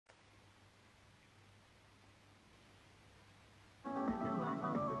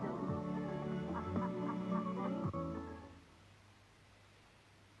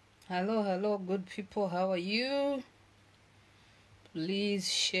Hello, good people. How are you?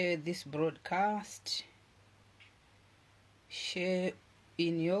 Please share this broadcast. Share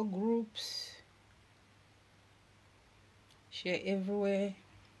in your groups. Share everywhere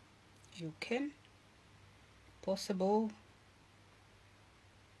you can. Possible.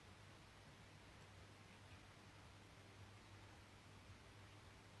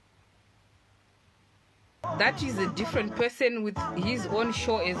 That is a different person with his own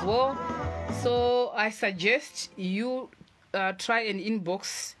show as well. So I suggest you try and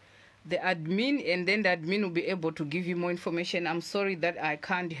inbox the admin, and then the admin will be able to give you more information. I'm sorry that I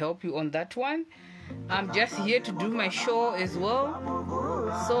can't help you on that one. I'm just here to do my show as well.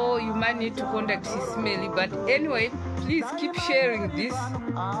 So you might need to contact SIS MELLY. But anyway, please keep sharing this.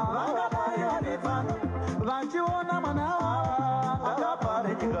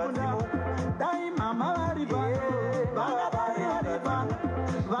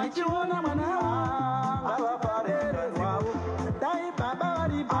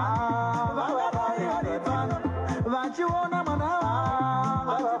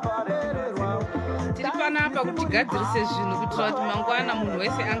 Panapa kuti gadzirise zvinhu kuitira kuti mangwana munhu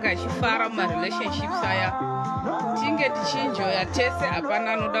wese anga achifara marelationships aya tinge tichinjoya tese,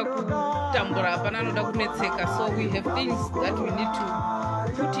 hapana anoda kutambura, hapana anoda kunetseka. So we have things that we need to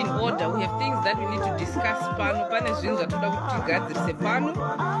put in order, we have things that we need to discuss pano. Pane zvinhu zvatoda kuti tigadzirise pano.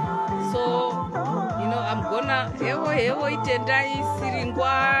 So you know, I'm gonna hewo itendai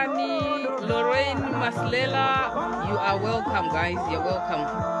Siringwani, Lorraine Maslela, you are welcome guys, you're welcome.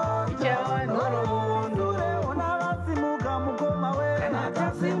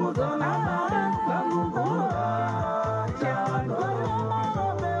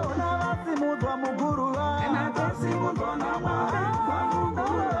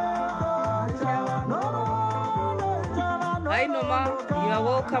 Hi Noma, you are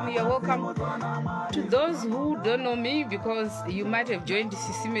welcome, you are welcome. To those who don't know me, because you might have joined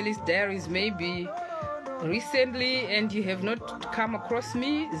SIS MELLY's Diaries maybe recently and you have not come across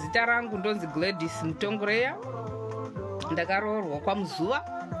me, zita rangu ndonzi Gladys Mtongoreya, ndakarorwa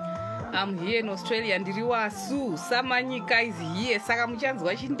kwaMuzuva. I'm here in Australia, ndiri wasu, samanyika is here, saka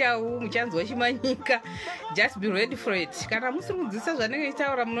muchanzwa chindau, muchanzwa chimanyika, just be ready for it. Kana musiri kunzwisisa zvanenge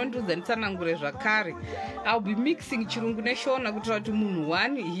ndichitaura munondiudza nditsanangure zvakare. I'll be mixing chirungu neshona kuitira kuti munhu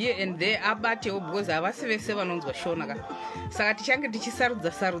one here and there abatewo, because havasi vese vanonzwa shona ka. Saka tichange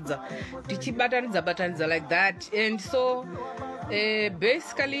tichisarudza tichibatanidza like that. And so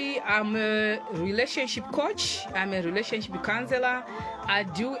basically I'm a relationship coach, I'm a relationship counselor. I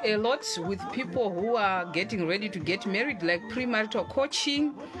do a lot with people who are getting ready to get married, like premarital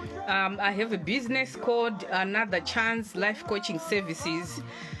coaching. I have a business called Another Chance Life Coaching Services,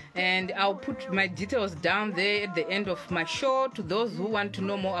 and I'll put my details down there at the end of my show to those who want to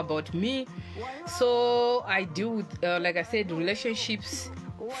know more about me. So I deal with, like I said, relationships,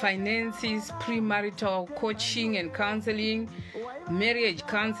 finances, premarital coaching and counseling, marriage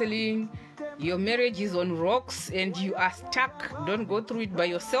counseling. Your marriage is on rocks and you are stuck, don't go through it by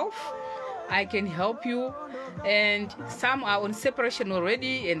yourself. I can help you. And some are on separation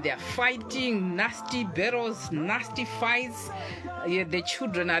already and they are fighting, nasty battles, nasty fights. The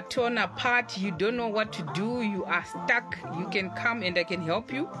children are torn apart, you don't know what to do, you are stuck. You can come and I can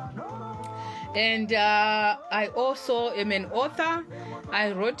help you. And I also am an author.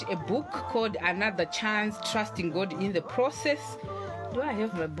 I wrote a book called Another Chance, Trusting God in the Process. Do I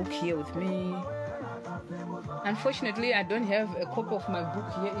have my book here with me? Unfortunately, I don't have a copy of my book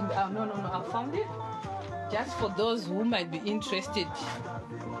here. No, I found it. Just for those who might be interested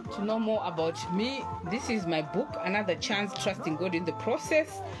to know more about me, this is my book, Another Chance, Trusting God in the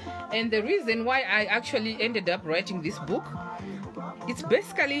Process. And the reason why I actually ended up writing this book, it's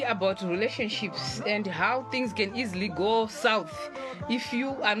basically about relationships and how things can easily go south if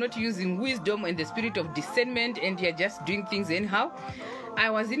you are not using wisdom and the spirit of discernment and you're just doing things anyhow. I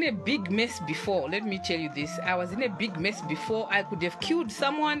was in a big mess before. Let me tell you this. I was in a big mess before. I could have killed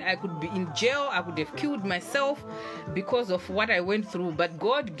someone. I could be in jail. I could have killed myself because of what I went through. But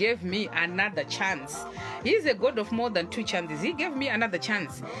God gave me another chance. He's a God of more than 2 chances. He gave me another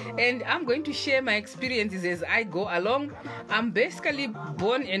chance. And I'm going to share my experiences as I go along. I'm basically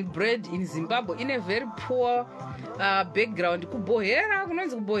born and bred in Zimbabwe in a very poor background. Kubohera,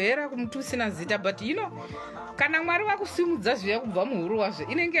 kunonzi kubohera kumutusina zita, but you know, kana Mwari vakusimudza zviya kubva muhuro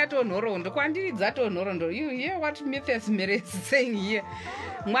wazvo inenge yatonhorondo kwandiri dzatonhorondo. You hear what Mrs. Mary is saying here?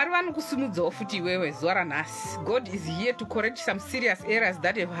 Mwari vanokusimudzawo futi iwewe zuva ranhasi. God is here to correct some serious errors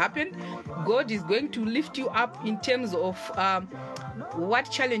that have happened. God is going to lift you up in terms of what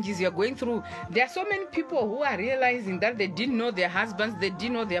challenges you're going through. There are so many people who are realizing that they didn't know their husbands, they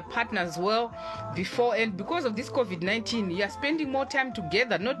didn't know their partners well before, and because of this COVID-19, you are spending more time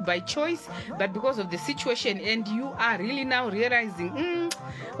together, not by choice, but because of the situation, and you are really now realizing,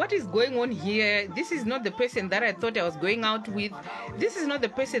 what is going on here? This is not the person that I thought I was going out with. This is not the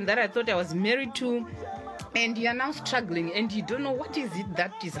person that I thought I was married to. And you are now struggling and you don't know what is it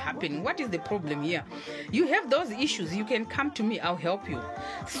that is happening. What is the problem here? You have those issues, you can come to me, I'll help you.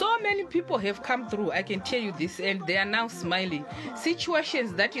 So many people have come through, I can tell you this, and they are now smiling.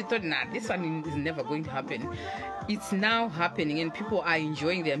 Situations that you thought, nah, this one is never going to happen, it's now happening, and people are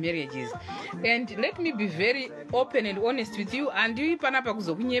enjoying their marriages. And let me be very open and honest with you. And you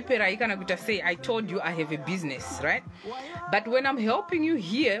say, I told you I have a business, right? But when I'm helping you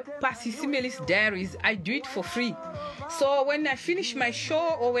here, SIS MELLY's diaries, I do it for free. So when I finish my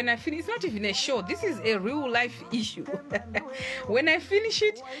show, or when I finish, it's not even a show, this is a real life issue. When I finish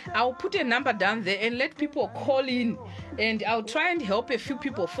it, I'll put a number down there and let people call in, and I'll try and help a few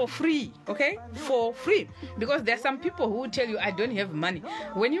people for free, okay? For free. Because there are some people who will tell you, I don't have money.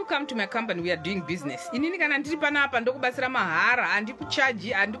 When you come to my company, we are doing business. Inini kana ndiri panapa ndokubasira mahara,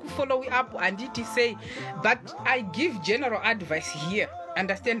 andikucharge, andikufollow up, anditi say, but I give general advice here.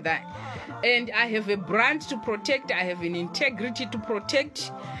 Understand that? And I have a brand to protect, I have an integrity to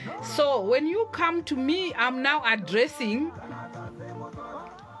protect. So when you come to me, I'm now addressing,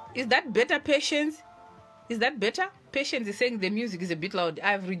 is that better, Patience? Is that better? Patience is saying the music is a bit loud.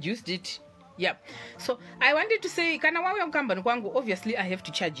 I've reduced it. Yeah. So I wanted to say, obviously I have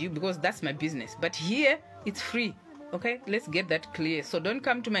to charge you because that's my business. But here, it's free. Okay, let's get that clear. So don't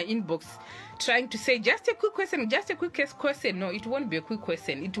come to my inbox trying to say just a quick question, just a quick question. No, it won't be a quick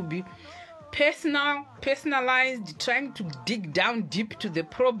question. It will be personalized, trying to dig down deep to the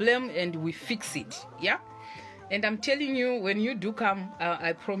problem, and we fix it. Yeah. And I'm telling you, when you do come,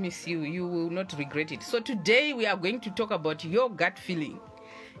 I promise you, you will not regret it. So today we are going to talk about your gut feeling.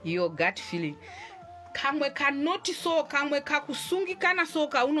 Your gut feeling. Kamwe kanoti so, kamwe kakusungikana so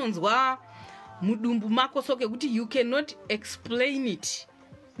ka unonzwa mudumbu mako soke kuti you cannot explain it.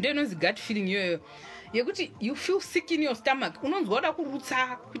 Then the gut feeling you feel sick in your stomach. Unonzwa uda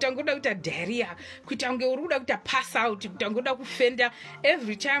kurutsa, kuita ngoda kuita diarrhea, kuita uruda kuita pass out, kuita ngoda kufenda.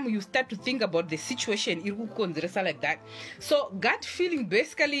 Every time you start to think about the situation, it will konzeresa like that. So gut feeling,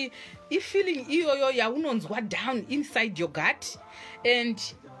 basically, if feeling iyo ya unonzwa down inside your gut, and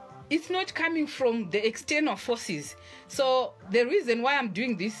it's not coming from the external forces. So the reason why I'm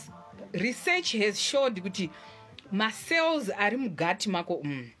doing this, research has showed that my cells are in gut mako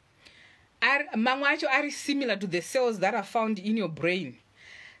are similar to the cells that are found in your brain.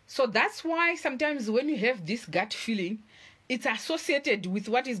 So that's why sometimes when you have this gut feeling, it's associated with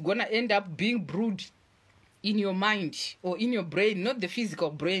what is going to end up being brewed in your mind or in your brain, not the physical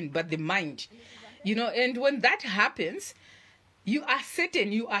brain, but the mind. You know, and when that happens, you are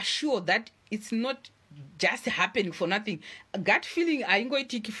certain, you are sure that it's not just happening for nothing. A gut feeling, I ain't going to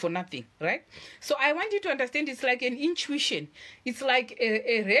take it for nothing, right? So I want you to understand it's like an intuition. It's like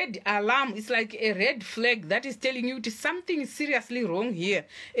a red alarm. It's like a red flag that is telling you that something is seriously wrong here,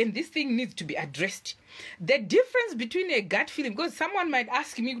 and this thing needs to be addressed. The difference between a gut feeling, because someone might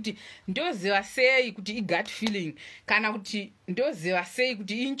ask me, ndoziva sei kuti gut feeling, kana kuti ndoziva sei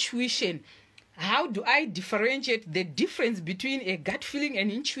kuti intuition. How do I differentiate the difference between a gut feeling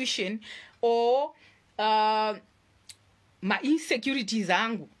and intuition, or my insecurities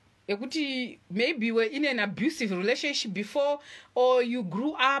angu? Maybe you were in an abusive relationship before, or you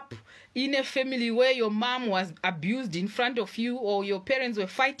grew up in a family where your mom was abused in front of you, or your parents were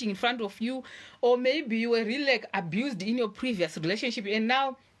fighting in front of you, or maybe you were really like abused in your previous relationship, and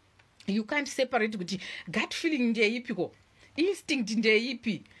now you can't separate gut feeling instinct in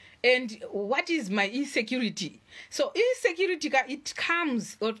the and what is my insecurity. So insecurity, it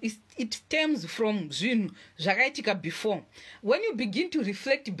comes, or it stems from zvakaitika before. When you begin to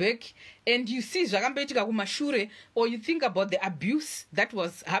reflect back and you see zvakamboitika kumashure, or you think about the abuse that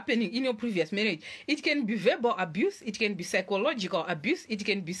was happening in your previous marriage, it can be verbal abuse, it can be psychological abuse, it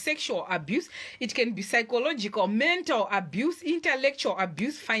can be sexual abuse, it can be psychological, mental abuse, intellectual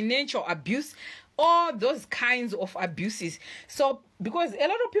abuse, financial abuse, all those kinds of abuses. So because a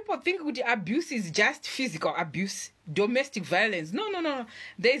lot of people think that abuse is just physical abuse, domestic violence. No.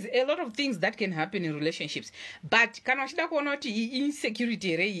 There's a lot of things that can happen in relationships. But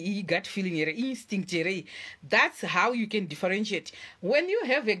insecurity, gut feeling, instinct, that's how you can differentiate. When you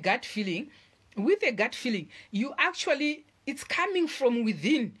have a gut feeling, with a gut feeling, you actually, it's coming from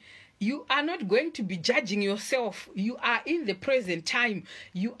within. you are not going to be judging yourself. You are in the present time.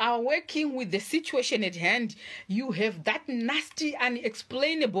 You are working with the situation at hand. You have that nasty,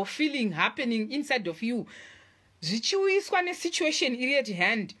 unexplainable feeling happening inside of you. Zvichiuiswa situation iri at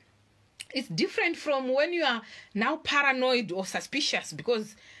hand. It's different from when you are now paranoid or suspicious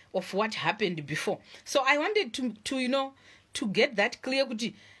because of what happened before. So I wanted to get that clear.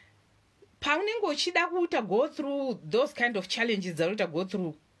 Paunengo uchida kuita go through those kind of challenges that you go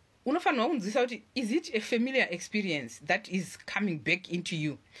through. Is it a familiar experience that is coming back into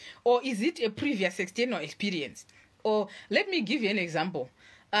you? Or is it a previous external experience? Or let me give you an example.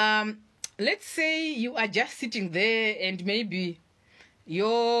 Let's say you are just sitting there and maybe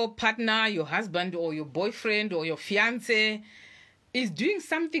your partner, your husband or your boyfriend or your fiance is doing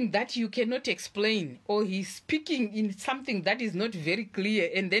something that you cannot explain, or he's speaking in something that is not very clear,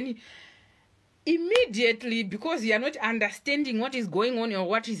 and then immediately, because you are not understanding what is going on or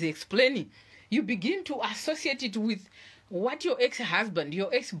what is explaining, you begin to associate it with what your ex-husband,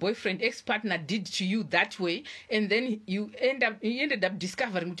 your ex-boyfriend, ex-partner did to you that way, and then you ended up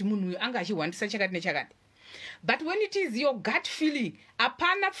discovering that. But when it is your gut feeling,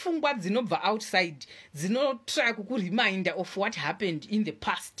 apana pfungwa dzinobva outside, try to remind of what happened in the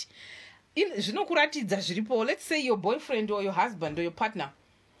past. Let's say your boyfriend or your husband or your partner,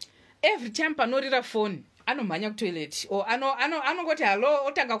 every time panorira phone, anomhanya kutoilet, or anongoti hello,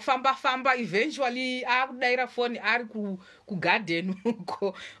 otanga kufamba, eventually akudaira phone ari kugarden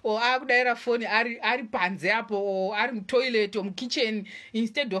or akudaira phone ari panze apo, or ari mutoilet or mukitchen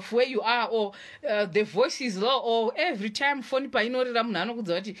instead of where you are, or the voice is low, or every time phone painorira munhu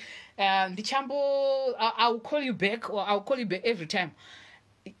anokudza kuti I'll call you back, or I'll call you back every time.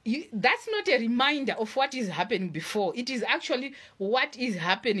 That's not a reminder of what is happening before. It is actually what is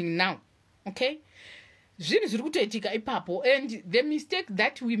happening now. Okay? And the mistake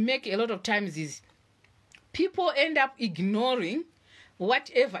that we make a lot of times is people end up ignoring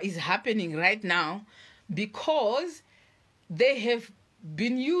whatever is happening right now because they have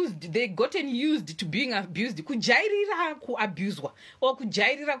been used, they gotten used to being abused. Kujairira kuabuswa, or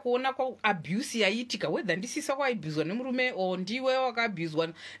kujairira kuona kwa abuse yaitika, whether ndisisa kwa abuswa nemurume or ndiwe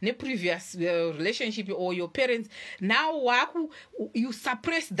wakabuswa ne previous relationship or your parents. Now you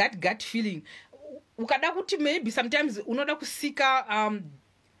suppress that gut feeling. Ukada kuti maybe sometimes unoda kusika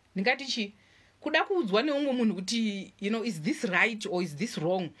ningatichi kuda kuudzwa neumwe munhu kuti is this right or is this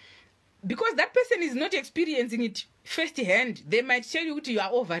wrong, because that person is not experiencing it firsthand. They might tell you that you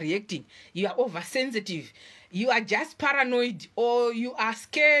are overreacting, you are oversensitive, you are just paranoid, or you are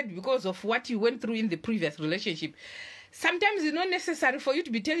scared because of what you went through in the previous relationship. Sometimes it's not necessary for you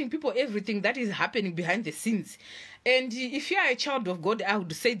to be telling people everything that is happening behind the scenes. And if you are a child of God, I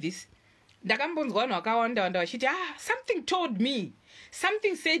would say this. Something told me,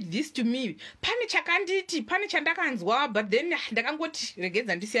 something said this to me, pane chandakanzwa, but then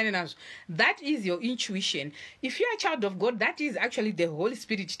that is your intuition. If you are a child of God, that is actually the Holy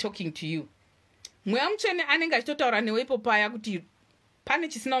Spirit talking to you.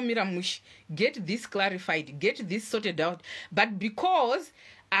 Get this clarified, get this sorted out. But because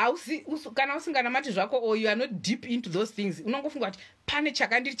or you are not deep into those things,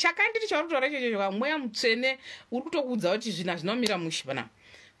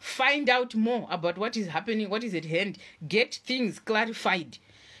 find out more about what is happening, what is at hand, get things clarified.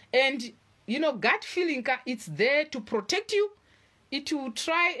 And gut feeling, it's there to protect you. It will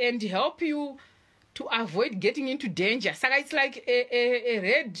try and help you to avoid getting into danger. So it's like a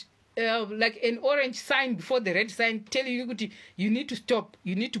red, like an orange sign before the red sign telling you you need to stop,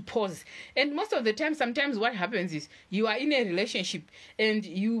 you need to pause. And most of the time, sometimes what happens is you are in a relationship and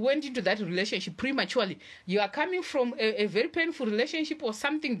you went into that relationship prematurely. You are coming from a very painful relationship or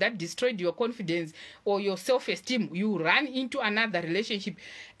something that destroyed your confidence or your self-esteem. You ran into another relationship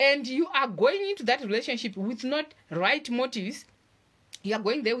and you are going into that relationship with not right motives. You are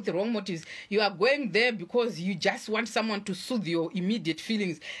going there with the wrong motives. You are going there because you just want someone to soothe your immediate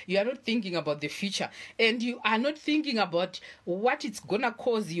feelings. You are not thinking about the future. And you are not thinking about what it's going to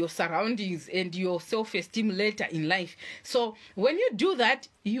cause your surroundings and your self-esteem later in life. So when you do that,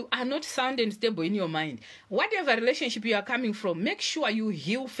 you are not sound and stable in your mind. Whatever relationship you are coming from, make sure you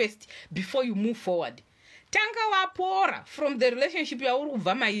heal first before you move forward. Tanga wapora from the relationship you are.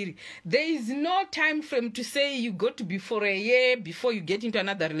 There is no time frame to say you got to be for a year before you get into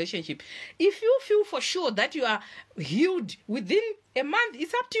another relationship. If you feel for sure that you are healed within a month,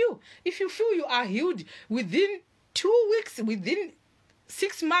 it's up to you. If you feel you are healed within 2 weeks, within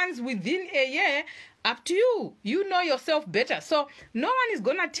 6 months, within a year, up to you. You know yourself better. So no one is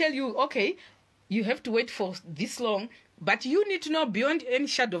gonna tell you, okay, you have to wait for this long. But you need to know beyond any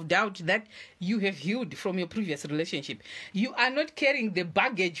shadow of doubt that you have healed from your previous relationship. You are not carrying the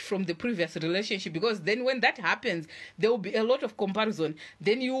baggage from the previous relationship, because then when that happens, there will be a lot of comparison.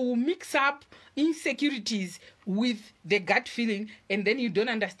 Then you will mix up insecurities with the gut feeling, and then you don't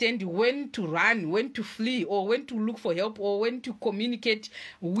understand when to run, when to flee, or when to look for help, or when to communicate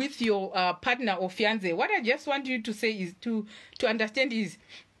with your partner or fiancé. What I just want you to say is to understand is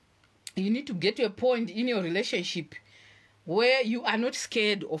you need to get to a point in your relationship where you are not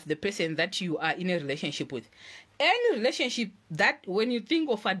scared of the person that you are in a relationship with. Any relationship that when you think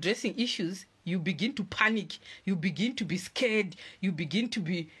of addressing issues, you begin to panic, you begin to be scared, you begin to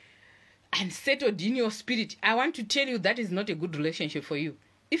be unsettled in your spirit, I want to tell you that is not a good relationship for you.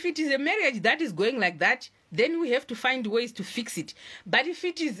 If it is a marriage that is going like that, then we have to find ways to fix it. But if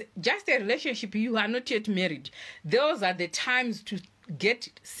it is just a relationship, you are not yet married, those are the times to get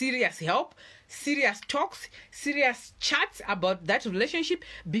serious help, serious talks, serious chats about that relationship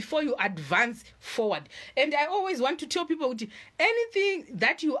before you advance forward. And I always want to tell people, anything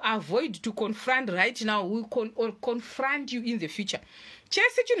that you avoid to confront right now will confront you in the future.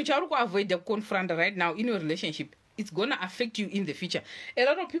 Avoid the confront right now in your relationship, it's gonna affect you in the future. A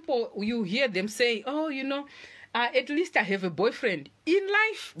lot of people, you hear them say, oh, you know, at least I have a boyfriend. In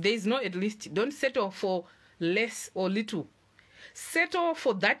life, there is no at least. Don't settle for less or little. Settle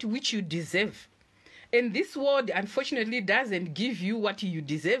for that which you deserve. And this world, unfortunately, doesn't give you what you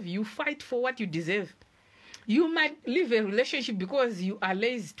deserve. You fight for what you deserve. You might leave a relationship because you are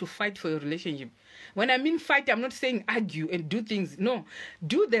lazy to fight for a relationship. When I mean fight, I'm not saying argue and do things. No,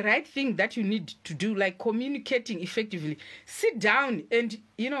 do the right thing that you need to do, like communicating effectively. Sit down and,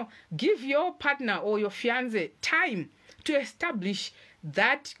 you know, give your partner or your fiancé time to establish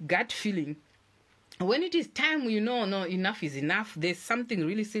that gut feeling. When it is time, you know, no, enough is enough. There's something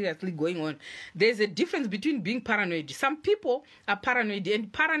really seriously going on. There's a difference between being paranoid. Some people are paranoid,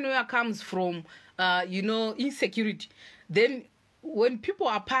 and paranoia comes from, you know, insecurity. Then when people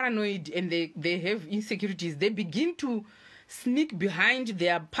are paranoid and they have insecurities, they begin to sneak behind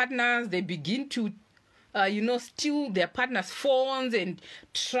their partners. They begin to, you know, steal their partner's phones and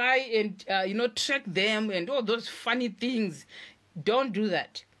try and, you know, track them and all those funny things. Don't do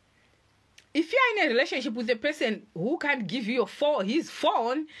that. If you're in a relationship with a person who can't give you his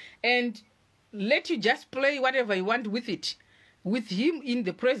phone and let you just play whatever you want with it, with him in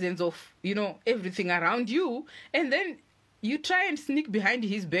the presence of, you know, everything around you, and then you try and sneak behind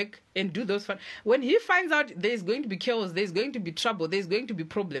his back and do those fun. When he finds out, there's going to be chaos, there's going to be trouble, there's going to be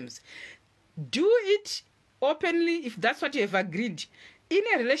problems. Do it openly if that's what you have agreed. In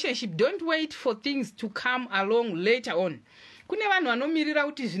a relationship, don't wait for things to come along later on. Kune vanhu vanomirira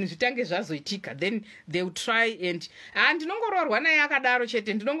kuti zvinhu zvitange zvazoitika, then they will try and ndinongoroorwa naye akadaro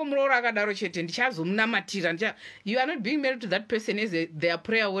chete, ndinongomuroora akadaro chete, ndichazomunamatira. You are not being married to that person as their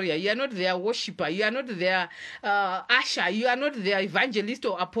prayer warrior. You are not their worshipper. You are not their usher. You are not their evangelist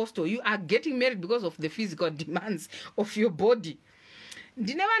or apostle. You are getting married because of the physical demands of your body.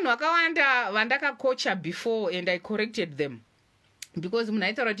 Ndine vanhu vakawanda vandakakocha before and I corrected them. Because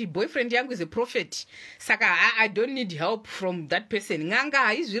boyfriend yangu is a prophet, saka I don't need help from that person. Nganga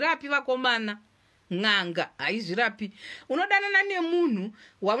haizvirapi vakomana, nganga haizvirapi. Unodanana nemunhu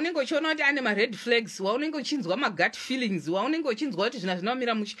waunenge uchiona kuti ane red flags, waunenge uchinzwa gut feelings, waunenge uchinzwa kuti zvinhu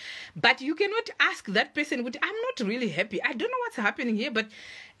zvinomira mushe. But you cannot ask that person kuti I'm not really happy, I don't know what's happening here, but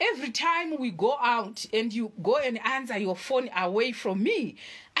every time we go out and you go and answer your phone away from me,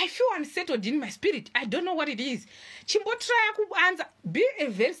 I feel unsettled in my spirit. I don't know what it is. Chimbotry answer. Be a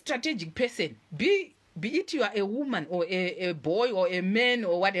very strategic person. Be it you are a woman or a boy or a man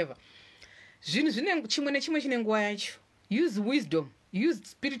or whatever. Use wisdom. Use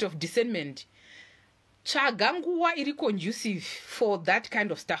spirit of discernment. Chaganguwa iri conducive for that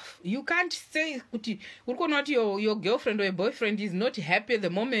kind of stuff. You can't say your girlfriend or your boyfriend is not happy at the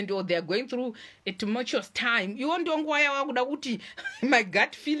moment or they are going through a tumultuous time. You want to my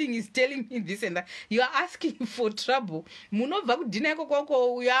gut feeling is telling me this and that. You are asking for trouble. We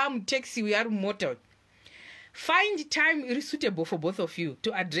are taxi, we are motor. Find time suitable for both of you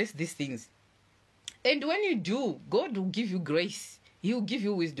to address these things. And when you do, God will give you grace. He will give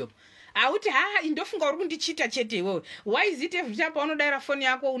you wisdom. Why is it every time unodaira phone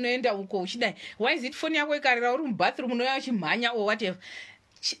yako unoenda uko uchidai? Why is it phone yako ikarira uri mubathroom unoya uchimhanya or whatever?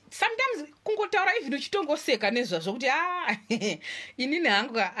 Sometimes kungotaura even uchitongoseka nezvazvo kuti inini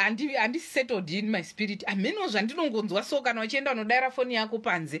hangu handi settled in my spirit. Ameno zvandinongonzwa so kana uchienda unodaira phone yako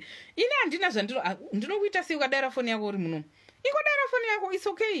panze. Ini handina ndinokuita sei ukadaira phone yako uri muno. ingodaira phone yako, it's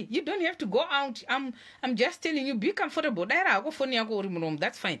okay. You don't have to go out. I'm just telling you, be comfortable. Daira hako phone yako uri muromo,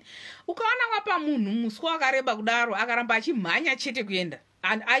 that's fine. Ukaona wapa munhu muswa akareba kudaro akaramba achimhanya chete kuenda,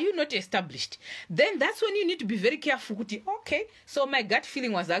 and are you not established? Then that's when you need to be very careful. Okay, so my gut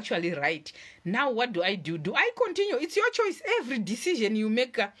feeling was actually right. Now what do I do? Do I continue? It's your choice. Every decision you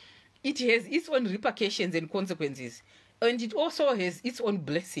make, it has its own repercussions and consequences, and it also has its own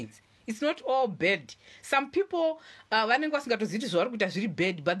blessings. It's not all bad. Some people vanenge vasingatoziti zvavari kuita zviri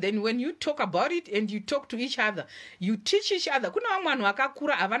bad, but then when you talk about it and you talk to each other, you teach each other. Kuna vamwe vanhu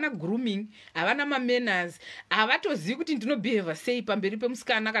vakakura havana grooming, havana manners, havatozivi kuti ndinobehave sei pamberi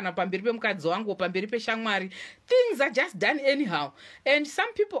pemusikana kana pamberi pemukadzi wangu, pamberi peshamwari. Things are just done anyhow, and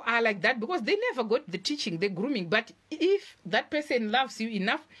some people are like that because they never got the teaching, the grooming. But if that person loves you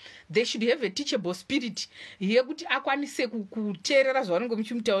enough, they should have a teachable spirit yekuti akwanise kuteerera zvavanenge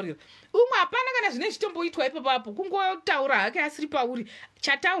muchimutaurira. Umwe hapana kana zvine zvitomboitwa ipapapo, kungotaura hake asiri pauri,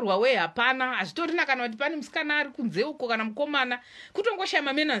 chataurwa we hapana, hazvitorina kana kuti pane musikana ari kunze uko kana mukomana, kutongoshaya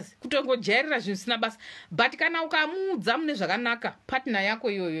manners, kutongojairira zvinhu zvisina basa. But kana ukamuudza mune zvakanaka partner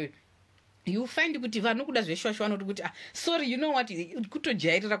yako iyoyo, you find kuti vanokuda zveshwashwa vanoti kuti sorry, you know what,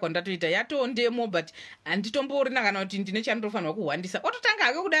 kutojairira kwandatoita yatondemo, but handitomborina kana kuti ndine chandofanirwa kuhwandisa. Ototanga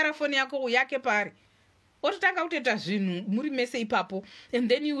hake kudara foni yako yake pari, ototanga kutoita zvinhu muri mese ipapo, and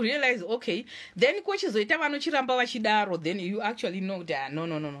then you realize okay, then kochizoita vanochiramba vachidaro, then you actually know that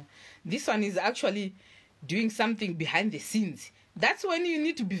no, this one is actually doing something behind the scenes. That's when you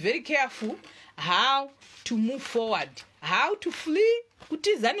need to be very careful how to move forward, how to flee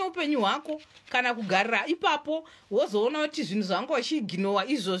kutiza neupenyu hwako kana kugarira ipapo wozoona kuti zvinhu zvanga vachiignora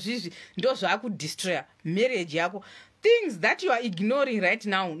izvozvizvi ndo zvakudestroya marriage yako. Things that you are ignoring right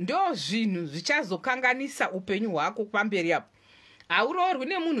now ndo zvinhu zvichazokanganisa upenyu hwako pamberi apo. Hauroorwi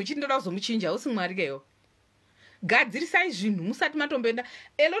nemunhu uchindoda kuzomuchinja, hausi mwari keyo. Gadzirisai zvinhu musati matomboenda.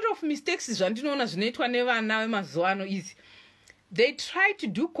 A lot of mistakes zvandinoona zvinoitwa nevana vemazuva ano izi, they try to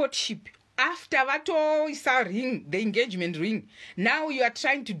do courtship after vatoisa ring, the engagement ring. Now you are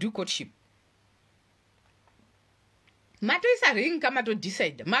trying to do courtship. Matoisa ring kama to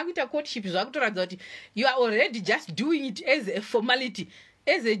decide. Makuita courtship zvakutoradza kuti you are already just doing it as a formality,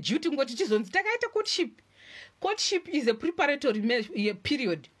 as a duty. Ngoti chizonzi takaita courtship. Courtship is a preparatory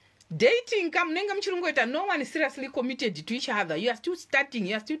period. Dating, no one is seriously committed to each other. You are still starting.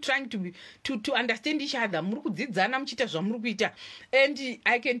 You are still trying to understand each other. And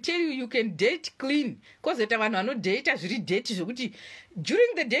I can tell you, you can date clean. Because not date as really date.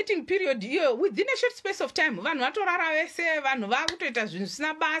 During the dating period, within a short space of time, we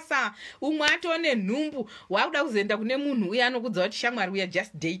are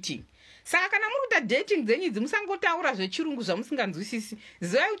just dating. Saka kana muri dating dzenyu idzi musangotaura zvechirungu zvamusinganzwisisi.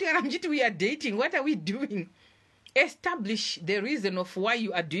 Zivai kuti kana muchiti we are dating, what are we doing? Establish the reason of why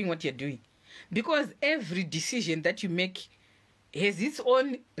you are doing what you're doing. Because every decision that you make has its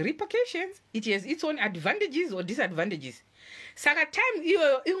own repercussions. It has its own advantages or disadvantages. Saka time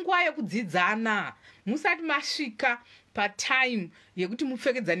iyo inguva yekudzidzana. Musati masvika time yekuti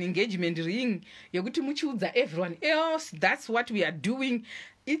mupfekedzana engagement ring, yekuti muchiudza everyone else that's what we are doing.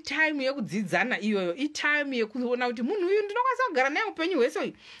 Time yekudzidzana iyoyo, time yekuona kuti munhu uyu ndinokwanisa kugara naye upenyu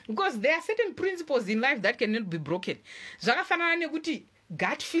hwese, because there are certain principles in life that cannot be broken. Zvakafanana nekuti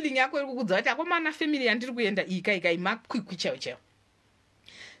gut feeling yako iri kukudza kuti akomana family yandiri kuenda ika makwikwi chaiwo.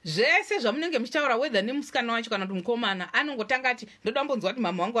 Zvese zvamunenge muchitaura whether nemusikana wacho kana kuti mukomana, anongotanga ati ndoda kumbonzwa kuti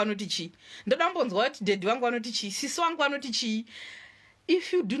mama wangu anoti chii, ndoda kumbonzwa kuti daddy wangu anoti chii, sisi wangu anoti chii.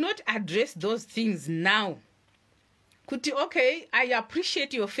 If you do not address those things now, kuti okay, I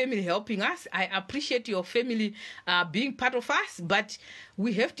appreciate your family helping us, I appreciate your family being part of us, but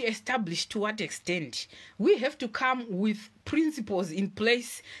we have to establish to what extent. We have to come with principles in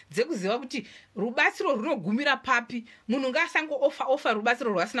place dzekuziva kuti rubatsiro runogumira papi. Munhu ngasango offer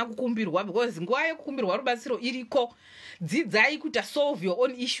rubatsiro rwasina kukumbirwa, because nguva yekukumbirwa rubatsiro iriko. Dzidzai kuti solve your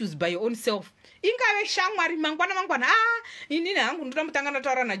own issues by your own self. Ingave shamwari mangwana inini hangu ndoda mutanga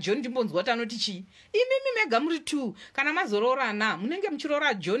nataura naJohn ndimbonzwa kuti anoti chii. Imimi mega muri tu kana mazororana munenge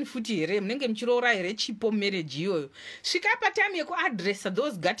muchiroora John futi here, munenge muchiroora here chipo marriage iyoyo. Svikai patime yekuaddressa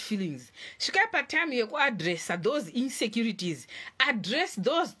those gut feelings. Svikai patime yekuaddressa those insecurities. Address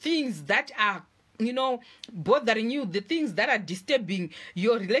those things that are bothering you, the things that are disturbing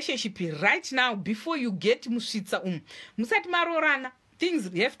your relationship right now before you get musvitsa musati marorana.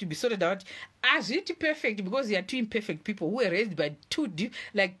 Things have to be sorted out. As it perfect, because you are two imperfect people who were raised by two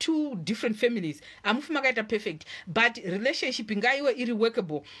different families. Amufumakaita perfect, but relationship ngaiwe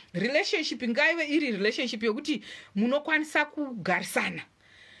irreworkable. Relationship ngaiwe iri relationship yokuti munokwanisa kugarisana.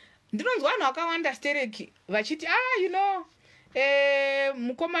 Ndinonzwa vanhu vakawanda stereki vachiti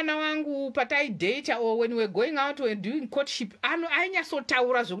mukomana wangu patai data or when we're going out we're doing courtship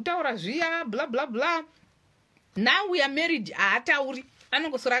ainyatsotaura zvekutaura zviya blah blah blah. Now we are married haatauri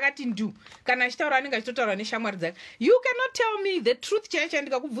anongosora akati ndu kana achitaura anenge achitotaura neshamwari dzake. You cannot tell me the truth chaicho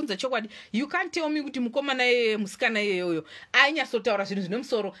ndikakubvunza chokwadi. You can't tell me kuti mukomana yeye musikana iyeyoyo ainyatsotaura zvinhu zvine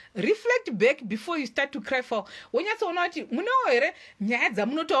musoro. Reflect back before you start to cry for. Wonyatsoona kuti munewo here nyaya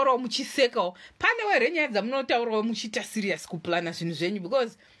dzamunotaurawo muchisekawo, panewo here nyaya dzamunotaurawo muchiita serious kuplana zvinhu zvenyu,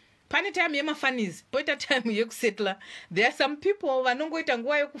 because pane time yemafanizi poita time yekusetla. There are some people vanongoita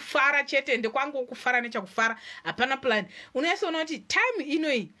nguva yekufara chete ende kwangu kufara nechakufara hapana plan. Unoyasoona kuti time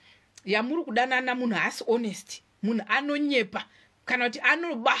inoi yamuri kudanana munhu haasi honest, munhu anonyepa kana kuti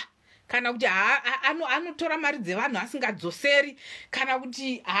anoba kana kuti anotora mari dzevanhu asingadzoseri kana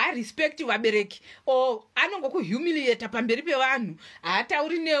kuti haarespect vabereki o anongokuhumiliata pamberi pevanhu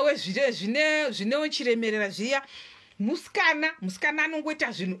haatauri newe zvinewo chiremerera zviya. Musikana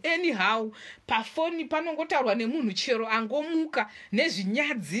anongoita zvinhu anyhow pafoni panongotaurwa nemunhu chero angomuka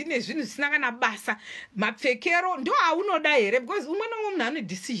nezvinyadzi nezvinhu zvisina kana basa. Mapfekero ndo aunoda here, because umwe nomwe munhu ane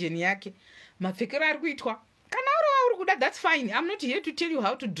decision yake. Mapfekero ari kuitwa kana uri kuda, that's fine. I'm not here to tell you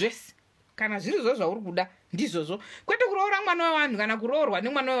how to dress. Kana zviri zvo zvauri kuda ndizvozvo, kwete kuroora mwana wevanhu kana kuroorwa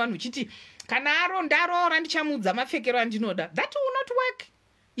nemwana wevanhu uchiti kana ndaroora ndichamudza mapfekero andinoda. That will not work.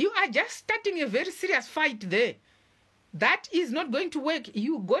 You are just starting a very serious fight there. That is not going to work.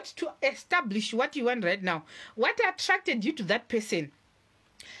 You got to establish what you want right now. What attracted you to that person?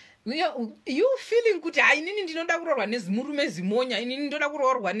 You feeling kuti inini ndinoda kuroorwa nezimurume zimonya, inini ndoda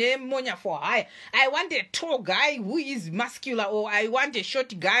kuroorwa nemonya for hire. I want a tall guy who is muscular, or I want a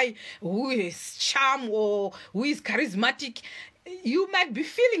short guy who is charm or who is charismatic. You might be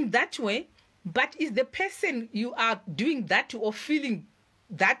feeling that way, but is the person you are doing that to or feeling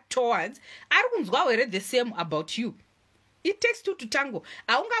that towards are the same about you? It takes two to tango.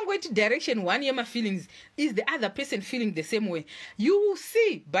 Aungangoiti direction one yema feelings is the other person feeling the same way. You will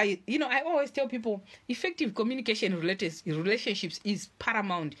see by, I always tell people effective communication relationships is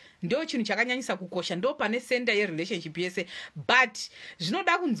paramount. Ndo chinhu chakanyanyisa kukosha, ndo pane center ye relationship yese. But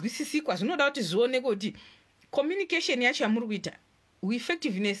zvinoda kunzwisisikwa, zvinoda kuti zvioneke kuti communication yacho yamuri kuita,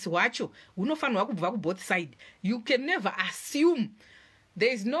 effectiveness wacho unofanirwa kubva ku both side. You can never assume.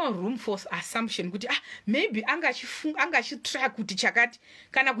 There is no room for assumption kuti maybe angachitry kuti chakati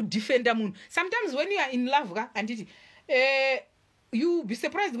kana kudefenda munhu. Sometimes when you are in love and you be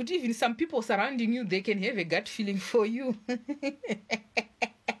surprised that even some people surrounding you, they can have a gut feeling for you.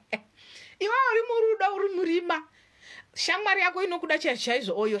 Iwa uri muruda uri murima shamwari yako inokuda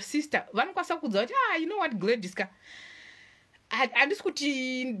chaizvo, or your sister vanokwanisa kudza kuti you know what, Gladys ka handisi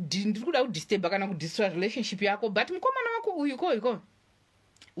kuti ndiri kuda kudisturba kana kudestroy relationship yako, but mukomana wako uyu ko.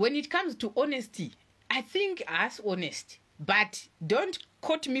 When it comes to honesty, I think as honest, but don't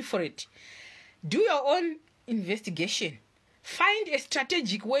quote me for it. Do your own investigation. Find a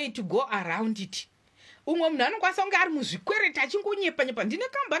strategic way to go around it. Umwe munhu anokwanisa kunge ari muzvikwereta achingonyepa-nyepa, ndine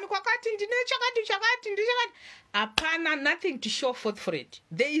kambani kwakati, ndine chakati. Hapana, nothing to show forth for it.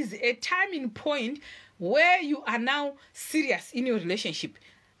 There is a timing point where you are now serious in your relationship.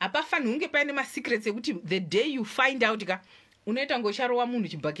 Hapafanirwi kunge paine masecrets ekuti the day you find out unoita ngocharowa munhu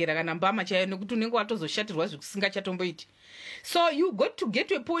chibhakera kana mbama chayo nekuti unenge watozoshatirwa zvekusingachatomboiti. So you got to get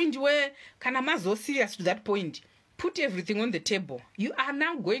to a point where kana mazo serious to that point, put everything on the table. You are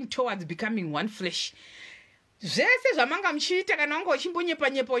now going towards becoming one flesh. Zvese zvamanga muchiita kana wanga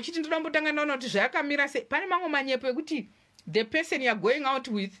uchimbonyepa-nyepa uchiti ndoda mbotanga ndaona kuti zvayakamira sei, pane mamwe manyepo ekuti the person you are going out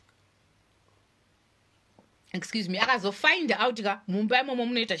with, akazofind out mumba imomo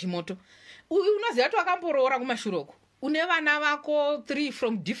munoita chimoto, uyu unoziva kuti wakamboroora kumashuroko, une vana vako 3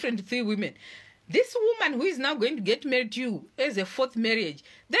 from different 3 women. This woman who is now going to get married to you as a 4th marriage,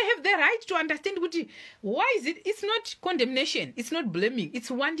 they have the right to understand why is it. It's not condemnation, it's not blaming, it's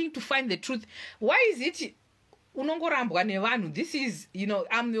wanting to find the truth. Why is it unongorambwa nevanhu? This is,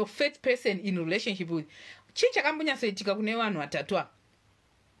 I'm your 4th person in relationship with. Chii chakambonyatsoitika kune vanhu vatatu ava?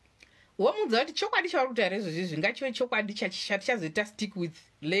 Wamudza kuti chokwadi chauri kutaura izvozvi ngachive chokwadi chatichazoita stick with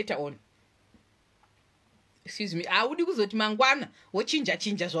later on. Excuse me, haudi kuzoti mangwana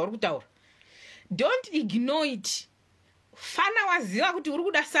wochinja zvauri kutaura. Don't ignore it. Fana waziva kuti uri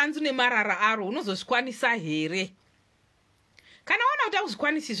kuda sanzu nemarara aro, unozozvikwanisa here. Kana waona kuti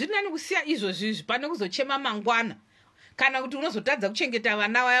hauzvikwanisi, zviri nani kusiya izvozvizvi pane kuzochema mangwana, kana kuti unozotadza kuchengeta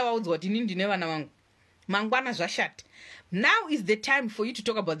vana vaya vaudzwa kuti inini ndine vana vangu. Mangwana zvashata. Now is the time for you to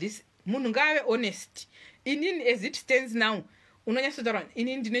talk about this. Munhu ngave honest. Inini as it stands now, unonyatsotaura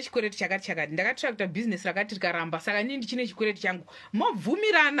ini ndine chikwereti chakati ndakatsvaka business rakati rikaramba saka ini ndichine chikwereti changu.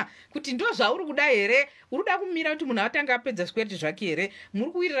 Mobvumirana kuti ndo zvauri kuda here, uri kuda kumira kuti munhu atanga apedza zvikwereti zvake here,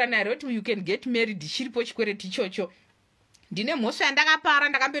 muri kuwirirana here kuti you can get married chiripo chikwereti ichocho. Ndine mhosva yandakapara,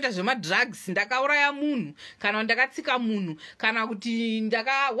 ndakamboita zvemadrugs, ndakauraya munhu kana ndakatsika munhu kana kuti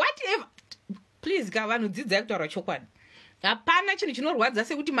whatever. Please vanhu dzidzai kutaura chokwadi. Hapana chinhu chinorwadza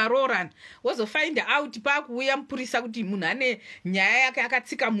sekuti maroorana wozofind out pakuuya mupurisa kuti munhu ane nyaya yake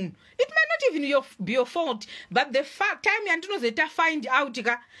akatsika munhu. It may not even be your fault, but the time yandinozoita find out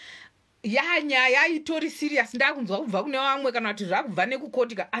nyaya itori serious, ndakunzwa kubva kune vamwe kana kuti zvakubva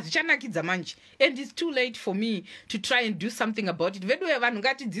nekukoti hazvichanakidza manje, and it's too late for me to try and do something about it. Vedu vanhu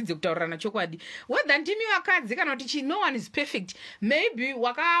ngatidzidze kutaurirana chokwadi. Whether ndimi vakadzi kana kuti no one is perfect. Maybe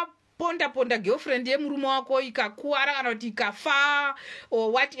ponda girlfriend yemurume wako ikakuwara kana kuti ikafa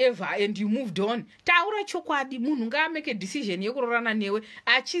or whatever and you moved on. Taura chokwadi, munhu ngaamake a decision yekurorana newe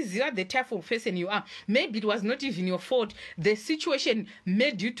achiziva the type of person you are. Maybe it was not even your fault, the situation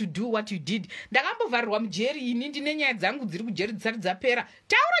made you to do what you did. Ndakambovharirwa mujeri, ini ndine nyaya dzangu dziri kujeri dzisati dzapera.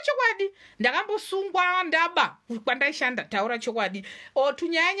 Taura chokwadi. Ndakambosungwa ndaba kwandaishanda. Taura chokwadi. O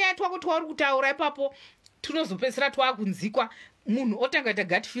tunyanya twako twauri kutaura ipapo tunozopedzisira twakunzikwa, munhu otanga ta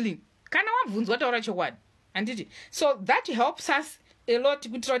gut feeling. Kana wabvunzwa taura chokwadi, handiti? So that helps us a lot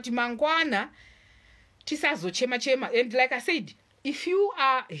kuitira kuti mangwana tisazochema. And like I said, if you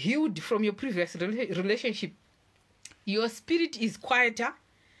are healed from your previous relationship, your spirit is quieter,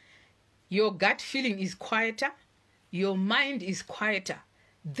 your gut feeling is quieter, your mind is quieter.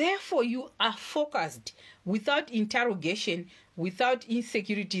 Therefore, you are focused without interrogation, without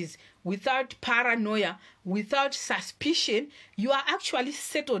insecurities, without paranoia, without suspicion. You are actually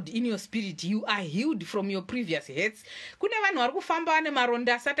settled in your spirit. You are healed from your previous hurts. Kune vanhu vari kufamba ane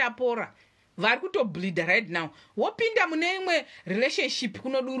maronda asati apora, vari kutobleed right now. Wopinda mune imwe relationship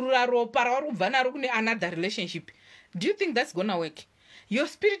kunodurura ropa rauri kubva naro kune another relationship. Do you think that's gonna work? Your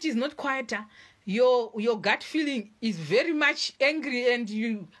spirit is not quieter. Your gut feeling is very much angry and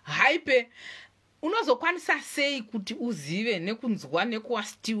you hype. Unozokwanisa sei kuti uzive nekunzwa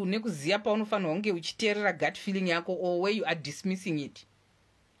nekuwastill nekuziya paunofanirwa kunge uchiteerera gut feeling yako or where you are dismissing it?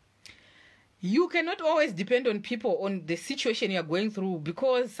 You cannot always depend on people, on the situation you are going through,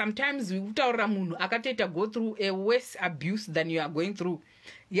 because sometimes utaura munhu akatoita go through a worse abuse than you are going through.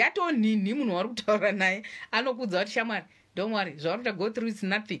 Yatonini munhu wari kutaura naye anokudza kuti shamwari, don't worry, zvauri go through is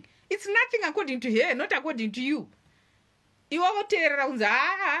nothing. It's nothing according to her, not according to you. Iwe woteerera kunzi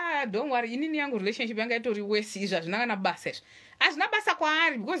don't worry, inini yangu relationship yanga itori worse, izvo hazvina kana basa izvo. Hazvina basa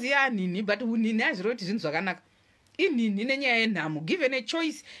kwaari because iye anini, but unini hazviri kuti zvinhu zvakanaka. Inini nenyaya yenhamo. Given a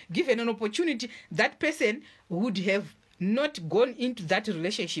choice, given an opportunity, that person would have not gone into that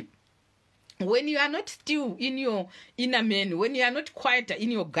relationship. When you are not still in your inner man, when you are not quieter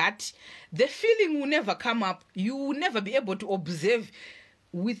in your gut, the feeling will never come up. You will never be able to observe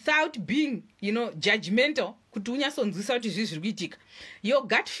without being, judgmental. Your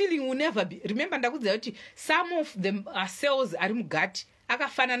gut feeling will never be. Remember, some of them are cells are in gut,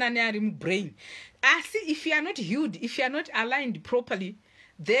 akafanana ne ari mu brain. If you are not healed, if you are not aligned properly,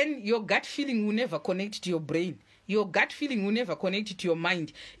 then your gut feeling will never connect to your brain. Your gut feeling will never connect to your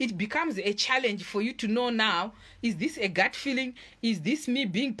mind. It becomes a challenge for you to know now, is this a gut feeling? Is this me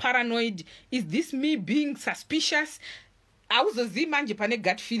being paranoid? Is this me being suspicious? Auzozi manje pane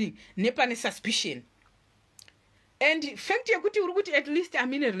gut feeling, nepane suspicion. And fact yakuti at least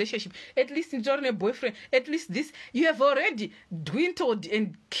I'm in a relationship, at least in a boyfriend, at least this, you have already dwindled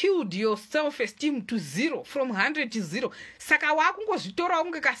and killed your self-esteem to 0, from 100 to 0. Saka wakungozvitora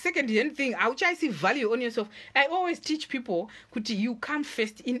unge ka second hand thing, see value on yourself. I always teach people kuti you come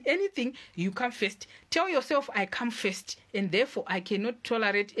first in anything, you come first. Tell yourself I come first, and therefore I cannot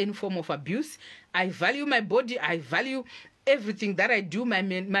tolerate any form of abuse. I value my body, I value everything that I do, my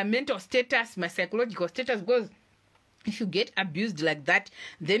mental status, my psychological status, because if you get abused like that,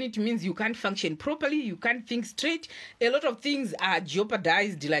 then it means you can't function properly, you can't think straight. A lot of things are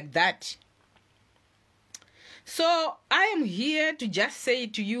jeopardized like that. So I am here to just say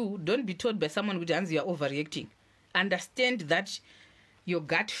to you, don't be told by someone with hands you are overreacting. Understand that your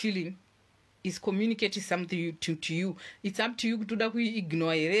gut feeling is communicating something to you. It's up to you kuti uda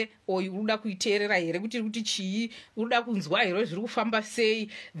kuignore here or uda kuiteerera here kuti chii, uda kunzwa here zviri kufamba sei.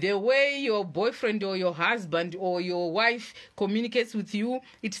 The way your boyfriend or your husband or your wife communicates with you,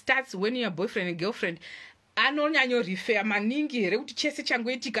 it starts when you're boyfriend and girlfriend. Anonyanyo refer maningi here kuti chese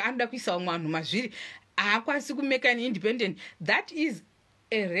changoitika anoda kuisa mwanhu mazviri, haakwanisi kumake an independent. That is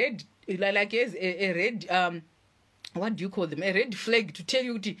a red, like a red, what do you call them? A red flag to tell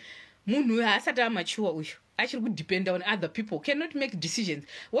you kuti munhu haasati amature uyu. achiri kudependa on other people, cannot make decisions.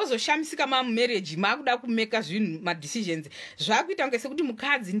 Wozoshamisika mamarriage makuda kumeka zvinhu madecisions zvakuita kunge sekuti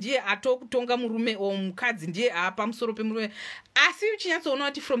mukadzi ndiye atokutonga murume o mukadzi ndiye apamusoro pemurume. Asi uchinyatsoona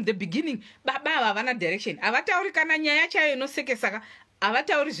kuti from the beginning baba ava havana direction, havatauri kana nyaya chayo inosekesaka,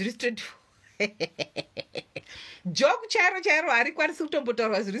 havatauri zviri straightforward. Joke chairo harikwanisi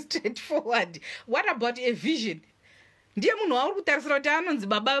kutombotaurwa zviri straightforward. What about a vision? Ndiye munhu wauri kutarisira kuti anonzi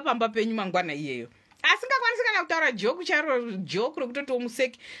baba vepamba penyu mangwana iyeyo, asingakwanisi kana kutaura joke chairo, joke rekutotiwo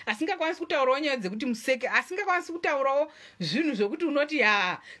museki, asingakwanisi kutaurawo nyaya dzekuti museki, asingakwanisi kutaurawo zvinhu zvokuti unoti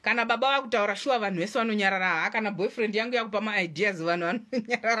kana baba vakutaura shuwa vanhu vese vanonyarara, kana boyfriend yangu yakupa maideas vanhu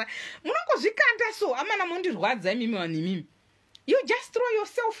vanonyarara. Munongozvikanda so amana mondirwadza imimi vanhu imimi. You just throw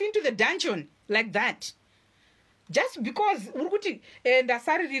yourself into the dungeon like that. Just because urukuti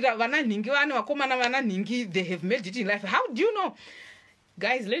ndasaririra vana nhingi vane vakomana vana nhingi, they have made it in life. How do you know?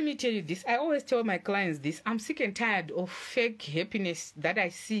 Guys, let me tell you this. I always tell my clients this. I'm sick and tired of fake happiness that I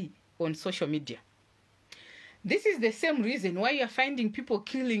see on social media. This is the same reason why you're finding people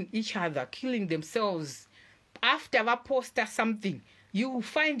killing each other, killing themselves. After they post something, you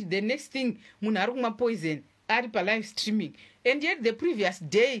find the next thing, munaruma poison, aripa live streaming. And yet the previous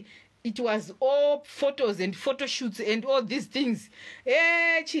day, it was all photos and photo shoots and all these things.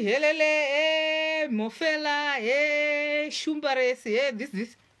 Chihelele, mofela, shumbares,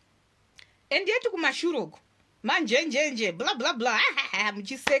 this. And yet kumashuroko, manjenjenje, blah, blah, blah,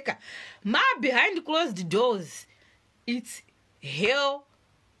 mchiseka. Behind closed doors, it's hell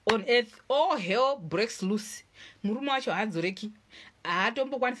on earth. All hell breaks loose. Muruma wacho hadzoreki.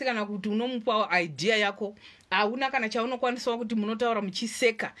 Haatombokwaniisa kana kuti unomupa idea yako, hauna kana chaunokwanisa kuti munotaura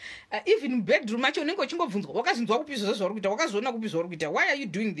muchiseka. Even bedroom macho unenge uchingovhunzwa, wakazvinzwa kupi izvozvo zvauri kuita, wakazoona kupi zvauri kuita, why are you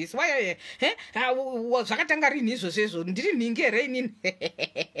doing this, why zvakatanga rini izvozvo, ndiri nhingi here inini.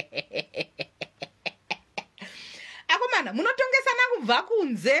 Akomana munotongesana kubva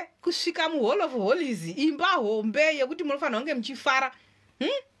kunze kusvika muhall of holies, imba hombe yekuti munofanira kunge muchifara.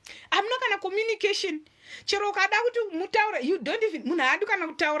 Hamuna kana communication. Chero ukada kuti mutaura, you don't even, munhu haadi kana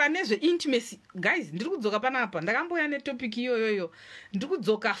kutaura nezve intimacy. Guys, ndiri kudzoka panapa, ndakamboya netopic iyoyoyo, ndiri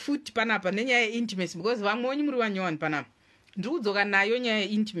kudzoka futi panapa nenyaya intimacy, because vamwe wenyu muri vanyowani panapa. Ndiri kudzoka nayo nyaya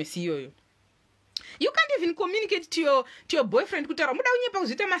intimacy iyoyo. You can't even communicate to your boyfriend kutaura muda unyepa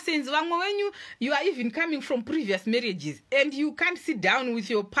kuzvita masenzi. Vamwe wenyu, you are even coming from previous marriages, and you can't sit down with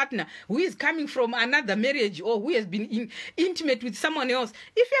your partner who is coming from another marriage or who has been intimate with someone else.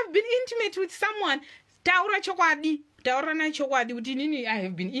 If you have been intimate with someone, taura chokwadi, taura na chokwadi kuti nini, I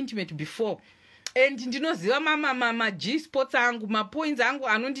have been intimate before, and ndinoziva mama G spots angu, ma points angu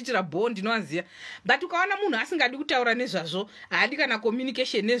anonditira bond ndinoziva. But ukaona munhu asingadi kutaura nezvazvo, haadi kana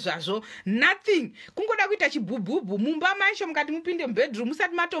communication nezvazvo, nothing, kungoda kuita chibhubhubhu mumba maisho, mukati mupinde bedroom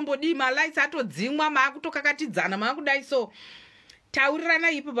musati matombodi, ma lights atodzimwa, maakutokakatidzana, maakudai so.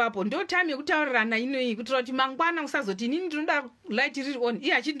 Taurirana ipo papo, ndo time yekutaurirana inoyi kuitira kuti mangwana usazoti inini ndinoda light riri on,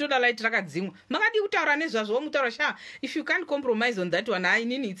 iye achiti ndoda light rakadzimwa. Makadi kutaura nezvazvo mutaura sha, if you can't compromise on that one,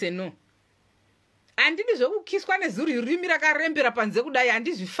 inini it's a no. Handidi zvokukiswa nezuri rimi rakarembera panze kudai,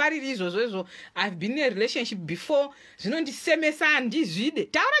 handizvifariri izvozvo izvo. I've been in a relationship before, zvinondisemesa handizvide.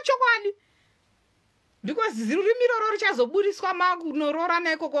 Taura chokwadi. Because zirurimi roro richazobudiswa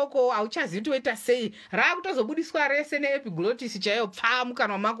makunororana ikokoko, hauchazivi toita sei, raakutozobudiswa rese neepiglottis chaiyo pfaa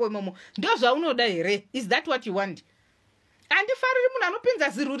mukanwa mako imomo. Ndo zvaunoda here? Is that what you want? Handifariri munhu anopinza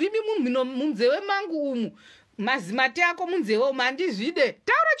zirurimi munzeve mangu umu, mazimate ako munzeve umu, handizvide.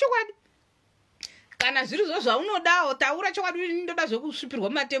 Taura chokwadi. Kana zviri zvo zvaunodawo, taura chokwadi, ndoda zvokusvipirwa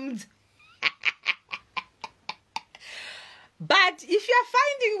matemudzi. But if you are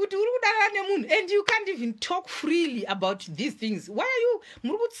finding kuti uri kudara nemunhu and you can't even talk freely about these things, why are you,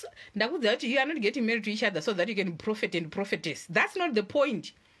 ndakudza kuti you are not getting married to each other so that you can prophet and prophetess. That's not the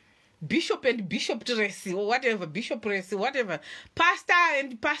point. Bishop and bishoptress or whatever, bishopress, whatever, pastor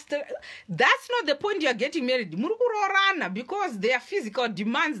and pastor, that's not the point you are getting married. Muri kurorana because there are physical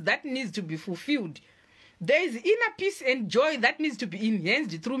demands that needs to be fulfilled. There is inner peace and joy that needs to be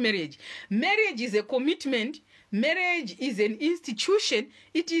enhanced through marriage. Marriage is a commitment. Marriage is an institution.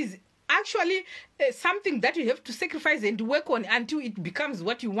 It is actually something that you have to sacrifice and work on until it becomes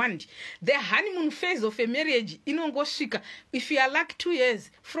what you want. The honeymoon phase of a marriage, inongosvika, if you are like 2 years,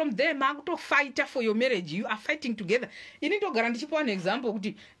 from there, makuto fighter for your marriage. You are fighting together. You need to guarantee for an example.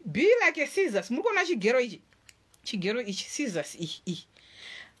 Be like a scissors. Mukona chigero ichi scissors ichi.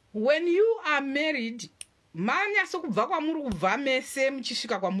 When you are married, manya so kubva kwamuri kubva mese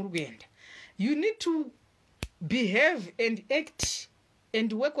muchisvika kwamuri kuenda. You need to behave and act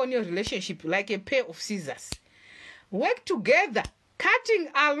and work on your relationship like a pair of scissors. Work together, cutting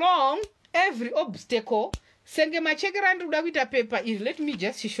along every obstacle Senge machekera ndoda kuita paper iri. Let me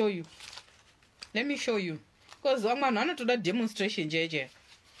just show you. Let me show you. Because one man anotoda demonstration jeje.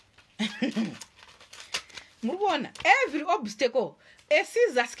 Murubona, every obstacle a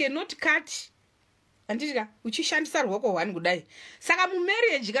scissors cannot cut. Andika uchishandisa ruoko one kudai. Saka mu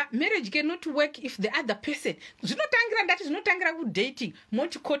marriage cannot work if the other person zvinotangira ndati zvinotangira ku dating,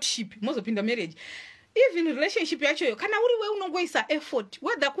 moti courtship, mozopinda marriage. Even relationship yacho kana uri we unongoisa effort,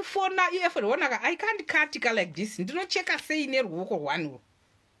 whether kufona I effort wonaka I can't cut like this. Ndinocheka sei neruoko one.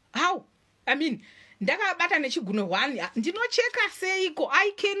 How? I mean, ndakabata nechiguno one, ndinocheka seiko,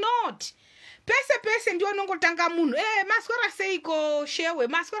 I cannot. Pese ndio nongotanga munhu maswara seiko shewe,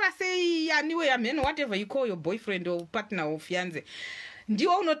 maswara sei aniwe ya men, whatever you call your boyfriend or partner or fiance,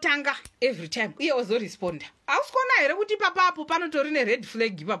 ndio unotanga every time iye ozoresponda. Ausikona here kuti papapo panotori ne red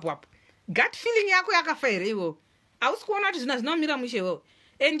flag papapo. Gut feeling yako yakafa here iwo. Ausikona kuti zvinomira mushewo,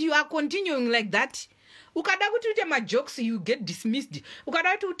 and you are continuing like that. Ukada kuti uite majokes, you get dismissed.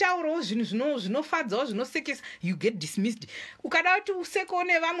 Ukada kuti utaurawo zvinhu zvinofadzawo zvinosekesa, you get dismissed. Ukada kuti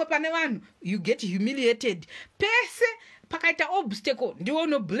usekone vamwe pane vanhu, you get humiliated. Pese pakaita obstacle ndiwo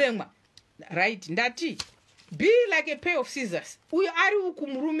unoblamwa. Right? Ndati be like a pair of scissors. Uyo ari uku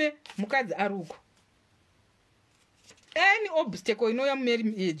murume, mukadzi ari uku. Any obstacle inouya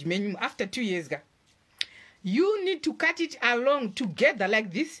mumarriage menyu after 2 years ga, you need to cut it along together like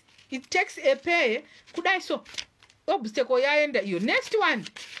this. It takes a pair. Kudai so obstacle yaenda iyo. Next one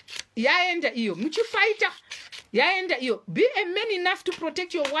yaenda iyo. Muchifighter yaenda iyo. Be a man enough to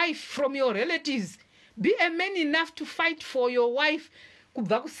protect your wife from your relatives. Be a man enough to fight for your wife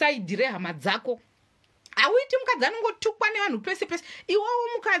kubva kusaidire hama dzako. Awiti mukadzi anongotukwa nevanhu pese pese. Iwawo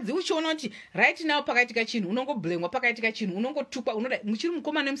mukadzi uchiona kuti right now pakaitika chinhu unongoblamwa, pakaitika chinhu unongotukwa, unoda muchiri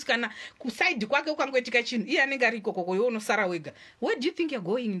mukoma nemusikana kusaidi kwake ukangoitika chinhu iye anenge ari ikoko iwe unosara wega. Where do you think you're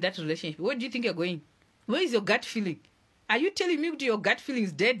going in that relationship? Where do you think you're going? Where is your gut feeling? Are you telling me that your gut feeling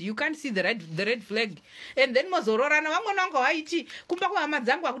is dead? You can't see the red flag. And then mozororana vamwe nanga waiti kumba kwa hama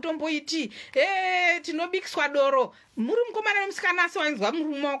dzangu akutomboiti tinobikiswa doro. Muri mukomana nemusikana asi wanzwa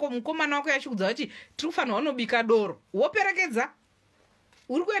murume wako mukomana wako yachikudza kuti tinofanira unobika doro. Woperekedza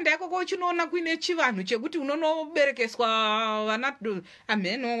uri kuenda ikoko uchinoona kuine chivanhu chekuti unonoberekeswa vana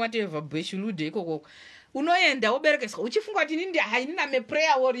ameno whatever beshulude ikoko. Unoenda woberekeswa uchifunga kuti nindi haina me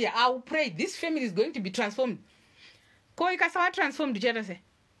prayer warrior. I will pray this family is going to be transformed. Ko ikasawa transformed cheta se.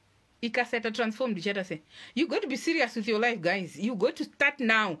 Ikaseta transformed cheta se. You got to be serious with your life, guys. You got to start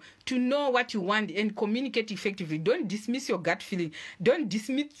now to know what you want and communicate effectively. Don't dismiss your gut feeling. Don't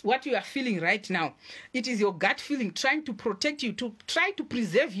dismiss what you are feeling right now. It is your gut feeling trying to protect you, to try to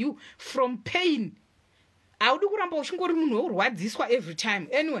preserve you from pain. Audu kuramba ushingori munhu urwadziswa every time.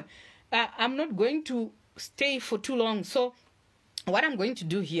 Anyway, I'm not going to stay for too long. So what I'm going to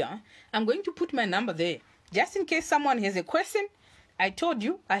do here, I'm going to put my number there. Just in case someone has a question. I told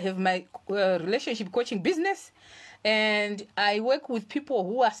you I have my relationship coaching business, and I work with people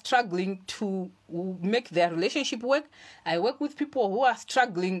who are struggling to make their relationship work. I work with people who are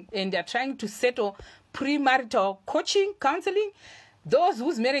struggling and they're trying to settle premarital coaching, counseling. Those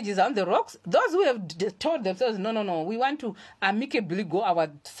whose marriages are on the rocks, those who have told themselves, no, we want to amicably go our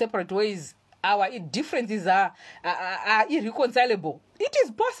separate ways. Our differences are irreconcilable. It is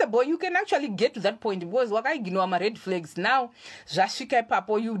possible. You can actually get to that point because wakaiginoa red flags. Now, zvasvika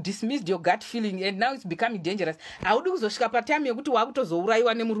ipapo, you dismissed your gut feeling and now it's becoming dangerous. Audi kuzosvika patime yekuti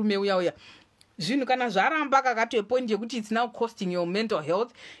wakutozouraiwa nemurume uya. Zvinhu kana zvaramba kakati a point yekuti it's now costing your mental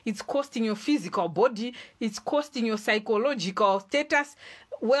health, it's costing your physical body, it's costing your psychological status.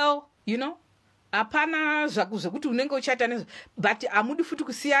 Well, you know, apana zvekuti unenge uchata nezvo, but amudi futi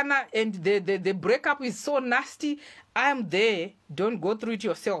kusiyana, and the breakup is so nasty. I'm there. Don't go through it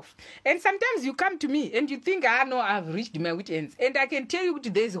yourself. And sometimes you come to me and you think, no, I've reached my wit ends. And I can tell you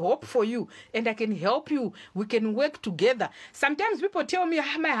there's hope for you and I can help you. We can work together. Sometimes people tell me,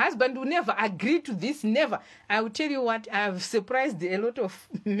 my husband will never agree to this, never. I will tell you what, I've surprised a lot of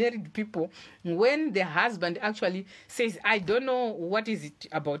married people when the husband actually says, I don't know what is it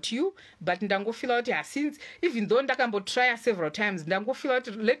about you, but ndango feel out since, even though ndakambo try several times, ndango feel out,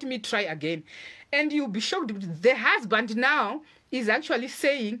 let me try again. And you'll be shocked. The husband now is actually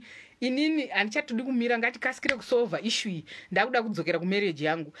saying, inini anichatodi kumira ngati kasikire kusolve issue ndakuda kudzokera ku marriage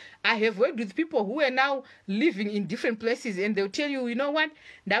yangu. I have worked with people who are now living in different places and they'll tell you, you know what,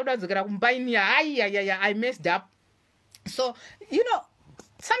 ndakuda kudzokera kumbaini I messed up. So, you know,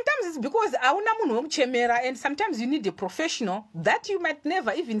 sometimes it's because auna munhu wokuchemera, and sometimes you need a professional that you might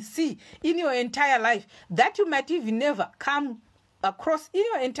never even see in your entire life, that you might even never come across in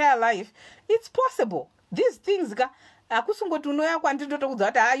your entire life. It's possible. These things,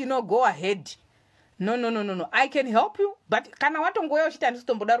 you know, go ahead. No. I can help you, but kana watongoya uchiti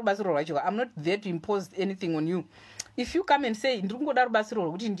andisitomboda rubasi rwacho, I'm not there to impose anything on you. If you come and say ndiri kungoda rubasi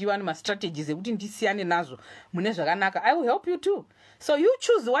rwokuti ndiwane ma-strategies ekuti ndisiyane nazvo mune zvakanaka, I will help you too. So you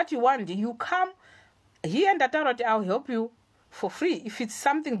choose what you want. You come here and I'll help you for free. If it's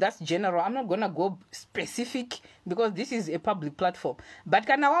something that's general, I'm not gonna go specific because this is a public platform. But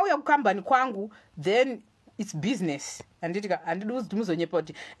kana wauya kukambani kwangu, then it's business. Andidi muzonyepa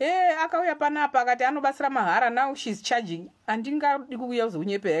kuti akauya panapa akati anobasira mahara, now she's charging. Andingadi kuuya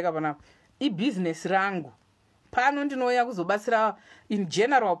kuzonyepa heka panapa. Business rangu. Pano ndinouya kuzobasira in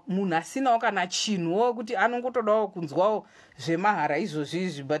general munhu asinawo kana chinhuwo kuti anongotodawo kunzwawo zvemahara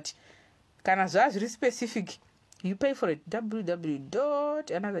izvozvizvi, but kana zvazviri specific, you pay for it.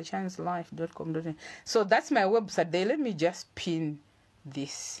 www.anotherchancelife.com. So that's my website there. Let me just pin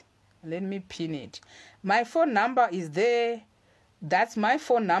this. Let me pin it. My phone number is there. That's my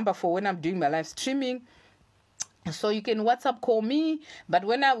phone number for when I'm doing my live streaming. So you can WhatsApp call me, but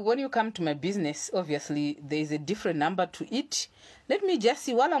when you come to my business, obviously there is a different number to it. Let me just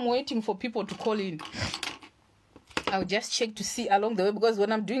see while I'm waiting for people to call in. I'll just check to see along the way, because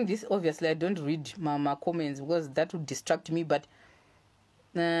when I'm doing this, obviously I don't read my comments because that would distract me. But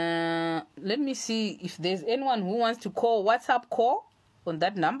let me see if there's anyone who wants to call. WhatsApp call on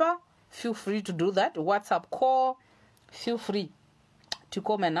that number. Feel free to do that. WhatsApp call. Feel free to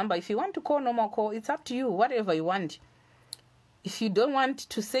call my number. If you want to call normal call, it's up to you, whatever you want. If you don't want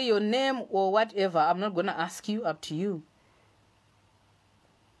to say your name or whatever, I'm not going to ask you, up to you.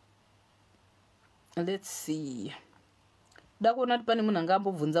 Let's see.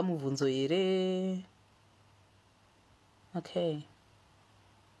 Okay.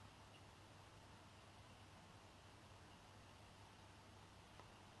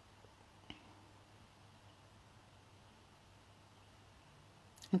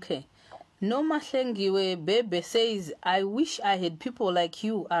 Okay. Noma Shengiwe Bebe says, I wish I had people like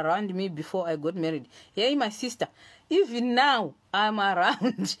you around me before I got married. Hey, my sister, even now I'm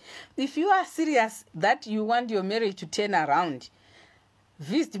around. If you are serious that you want your marriage to turn around,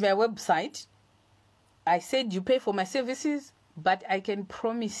 visit my website. I said you pay for my services, but I can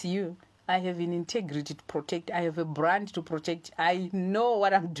promise you I have an integrity to protect. I have a brand to protect. I know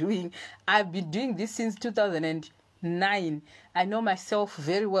what I'm doing. I've been doing this since 2009. I know myself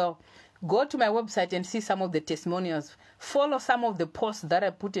very well. Go to my website and see some of the testimonials. Follow some of the posts that I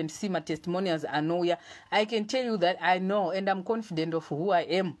put and see my testimonials. I know, yeah, I can tell you that I know and I'm confident of who I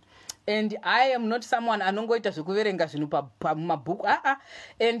am. And I am not someone anongoita zvekuverenga zvinhu pamabhuku.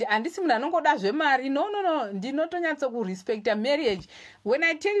 And andisi munhu anongoda zvemari. No. Ndinotonyatsa kurespecta marriage. When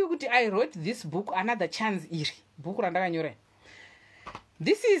I tell you kuti I wrote this book, Another Chance iri, bhuku randakanyora.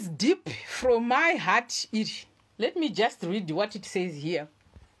 This is deep from my heart iri. Let me just read what it says here.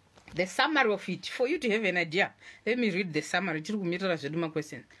 The summary of it, for you to have an idea. Let me read the summary.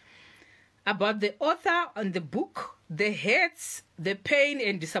 Question about the author and the book. The hurts, the pain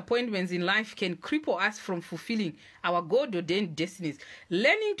and disappointments in life can cripple us from fulfilling our God-ordained destinies.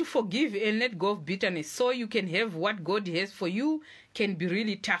 Learning to forgive and let go of bitterness so you can have what God has for you can be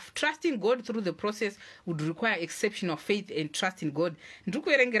really tough. Trusting God through the process would require exceptional faith and trust in God.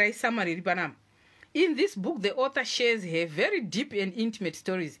 In this book, the author shares her very deep and intimate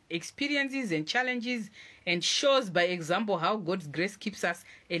stories, experiences and challenges, and shows by example how God's grace keeps us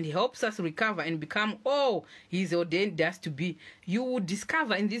and helps us recover and become all He's ordained us to be. You will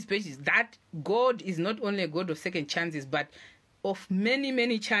discover in these pages that God is not only a God of second chances, but of many,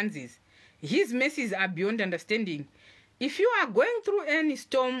 many chances. His mercies are beyond understanding. If you are going through any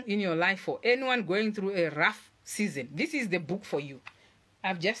storm in your life or anyone going through a rough season, this is the book for you.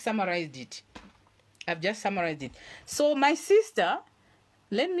 I've just summarized it. So my sister,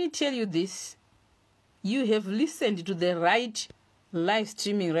 let me tell you this. You have listened to the right live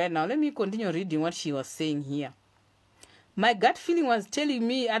streaming right now. Let me continue reading what she was saying here. My gut feeling was telling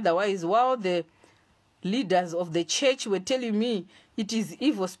me otherwise, while the leaders of the church were telling me it is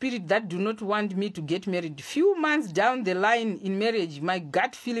evil spirit that do not want me to get married. Few months down the line in marriage, my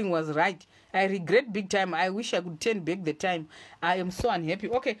gut feeling was right. I regret big time. I wish I could turn back the time. I am so unhappy.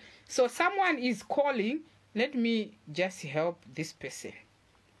 Okay, so someone is calling. Let me just help this person.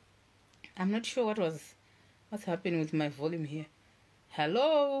 I'm not sure what's happening with my volume here.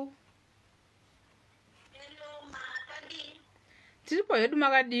 Hello. Tiripo yedu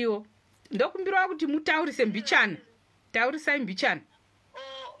makadiwo. Ndokumbirwa kuti mutaurise mbichana. Taurisai mbichana.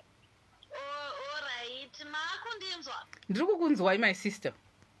 Alright. Makundinzwa. Ndiri kukunzwai my sister.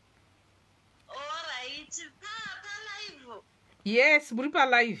 Live. Yes, muri pa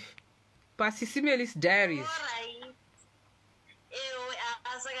live. Pa SIS MELLY's diaries. Alright.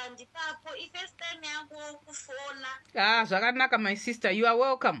 Asaka ndipapo ifirst time yangu kufona. Zvakanaka my sister, you are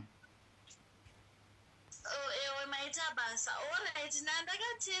welcome. Ewe maita basa. Alright,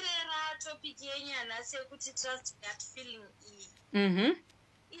 ndakateerera topic yenyana sekuti trust gut feeling iyi.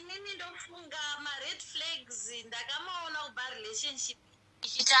 Inini ndofunga ma-red flags ndakamaona kuba relationship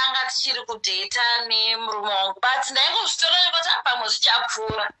ichitanga tichiri kudheta nemurume wangu, but ndaingozvitora nekuti pamwe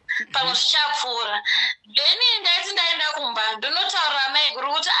zvichapfuura. Then ndaiti ndaenda kumba ndonotaurira mai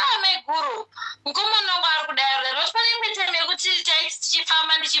guru kuti mai guru mukomana wangu ari kudai lero kuti pane imwe time yekuti taiti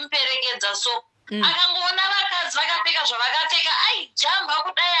tichifamba ndichimuperekedza so akangoona vakadzi vakapfeka zvavakapfeka aijamba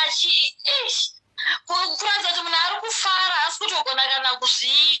kudai kuratidza kuti munhu ari kufara asi kutogona kana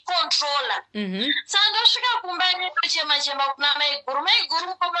kuzvikontrola. Saka ndosvika kumba ndochema kuna mai guru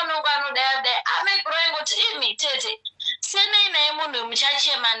mukomana wangu anodai mai guru aingoti imi tete senei naye munhu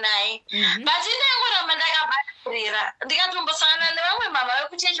muchachema naye, but inengoramba ndakabatirira ndikatombosangana nevamwe mama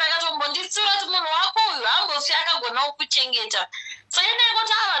vekuchechi vakatombonditsura kuti munhu wako uyu hambofi akagonawo kuchengeta. Saka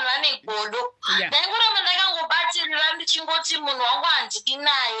inengoti vanhu vane godo, ndaingoramba ndakangobatirira ndichingoti munhu wangu handidi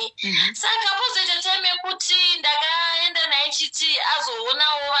naye. Saka pozoita time yekuti ndakaenda naye chiti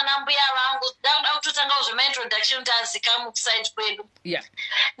azoonawo vana mbuya vangu, ndakuda kutotangawo zvemaintroduction kuti azikamu kuside kwedu.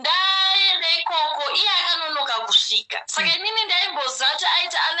 Ndaenda ikoko iye akanonoka kusvika, saka inini ndaimboziva kuti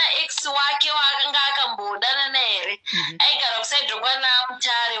aiti ana ex wake waakanga akambodana naye here aigara kusaidhi kwana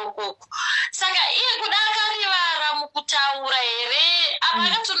Mutare ukoko. Saka iye kuda akarivara mukutaura here apa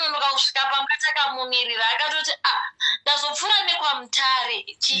akatononoka kusvika pamba takamumirira akatoti ndazopfuura nekwaMutare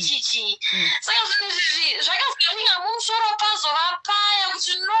chichichi. Saka zvinhu izvi zvakazoinga mumusoro pazova paya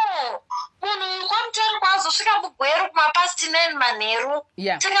kuti no munhu uyu kwaMutare kwazosvika mugweru kumapasti 9 manheru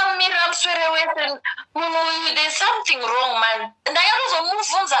takamumirira muswere wese munhu uyu there's something wrong man.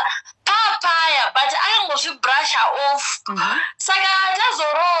 Ndakatozomubvunza paya but akangozvibrusha off. Saka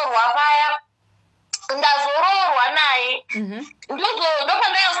tazoroorwa paya, ndazoroorwa naye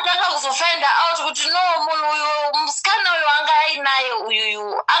ndopandakazotanga kuzofind out kuti no munhu uyu musikana uyu anga ainaye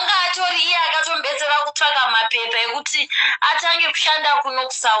uyuyu anga atori iye akatombetsera kutsvaka mapepa ekuti atange kushanda kuno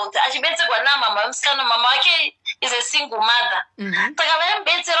kusouth achibetserwa namama musikana. Mama wake is a single mother. Saka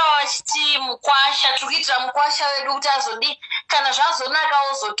vaimubetserawo vachiti mukwasha, tiri kuitira mukwasha wedu kuti azodi kana zvazonaka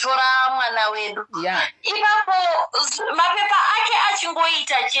ozotora mwana wedu. Ipapo mapepa ake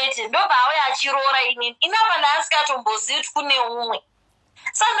achingoita chete ndobva auya achiroora inini inapa ndaasikatombozivi kuti kune umwe.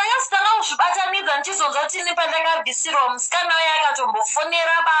 Saka ndakazotanga kuzvibatanidza ndichizonzwa kuti ini pandakabvisirwa musikana uye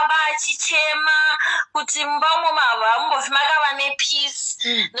akatombofonera baba achichema kuti mumba umo hamumbofi makava nepeace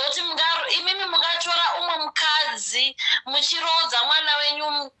nokuti imimi mungatora umwe mukadzi muchirodza mwana wenyu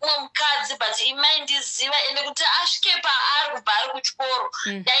umwe mukadzi but imaindiziva ende kuti asvike paari kubva ari kuchikoro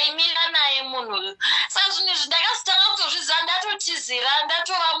ndaimira naye munhu uyu. Saka zvinhu izvi ndakazotanga kutozviziva ndatotizira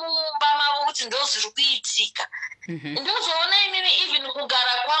ndatova mumba mavo kuti ndozviri kuitika. Ndozoona imimi even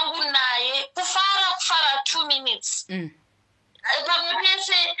kugara kwangu naye kufara 2 minutes. Pamwe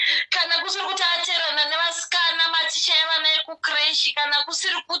pese kana kusiri kuti aterana nevasikana maticha evana ekukreshi kana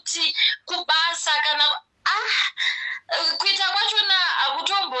kusiri kuti kubasa kana kuita kwachona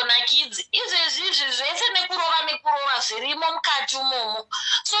hakutombonakidzi. Izvezvizvi zvese nekurova zvirimo mukati umomo.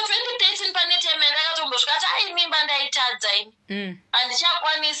 So 2013 pane time ndakatombosvika kuti mimba ndaitadza ini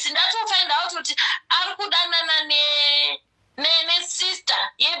handichakwanisi. ndatofind out kuti ari kudanana nesister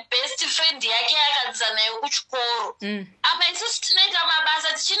yebest friend yake yakadzisa nayo kuchikoro. Apa isusu tinoita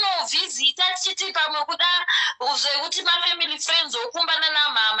mabasa tichinovhizita tichiti pamwe kuda zvekuti mafamily friends okumbana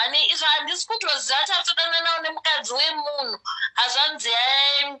namama neizvo handisi kutoziva kuti atodana nawo nemukadzi wemunhu hazvanzi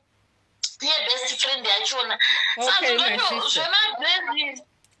yebest friend yachona.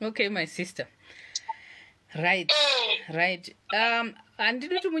 Okay my sister, right. And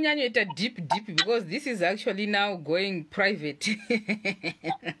didn't munyanyoita deep because this is actually now going private.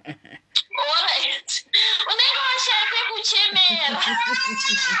 Alright.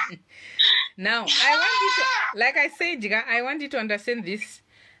 Now I want you to, like I said, I want you to understand this.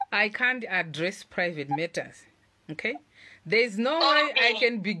 I can't address private matters. Okay? There is no way I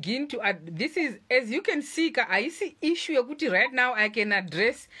can begin to this is, as you can see, I see issue right now I can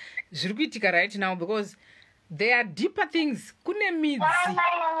address right now because there are deeper things. Kune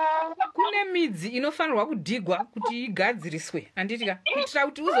midzi inofanirwa kudigwa kuti igadziriswe. Anditika kuitira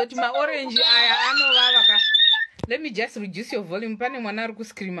kuti uzoti maorange aya anovava. Let me just reduce your volume. Pane mwana ari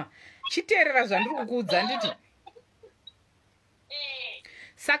kuscreama. Chiteerera zvandiri kukuudza anditi.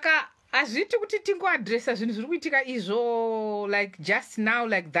 Saka hazviti kuti tingoadressa zvinhu zviri kuitika izvo like just now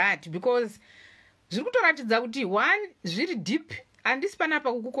like that because zviri kutoratidza kuti one zviri deep handisi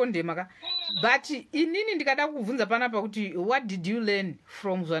panapa kukukondema ka but inini ndikada kuvunza panapa kuti what did you learn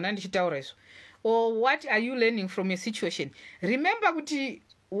from zvana ndichitaura izvo, or what are you learning from a situation? Remember kuti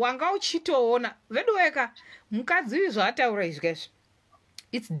wanga uchitoona vedoweka mukadzi uyu zvaataura izvi kaizvo,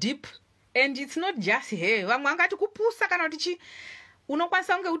 it's deep and it's not just here. Vamwe vangati kupusa kana kuti chi,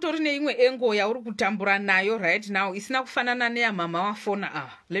 unokwanisa kunge utori neimwe engo yauri kutambura nayo right now isina kufanana neyamama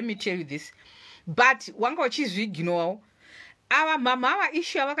wafona. Let me tell you this, but wanga uchizviignorawo. Ava mama ava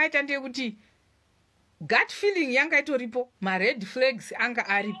issue avakaita ndeyekuti gut feeling yanga itoripo, ma-red flags anga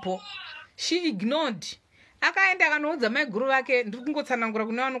aripo, she ignored. Akaenda akanoudza maiguru vake, ndiri kungotsanangura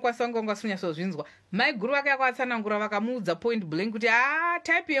kune vanokwanisa kunge ungasunyatsozvinzwa. Maiguru vake akavatsanangura vakamuudza point blank kuti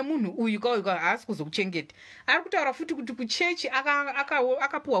type yemunhu uyu kauyu haasi kuzokuchengeta. Ari kutaura futi kuti kuchechi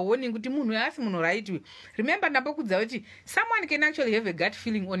akapuwa warning kuti munhu haasi munhu right way. Remember ndambokudza kuti someone can actually have a gut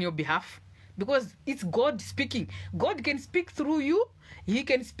feeling on your behalf, because it's God speaking. God can speak through you. He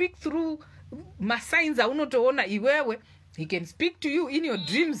can speak through masigns aunotoona iwewe. He can speak to you in your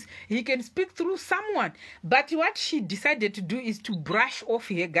dreams. He can speak through someone. But what she decided to do is to brush off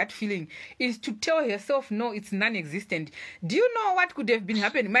her gut feeling, is to tell herself, no, it's non-existent. Do you know what could have been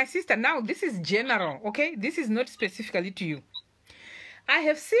happening? My sister, now this is general, okay? This is not specifically to you. I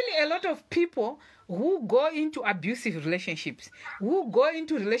have seen a lot of people who go into abusive relationships, who go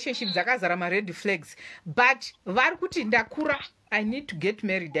into relationships zakazara ma-red flags, but varikuti ndakura, I need to get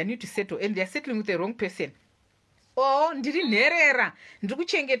married, I need to settle, and they're settling with the wrong person. Oh, ndiri nherera, ndiri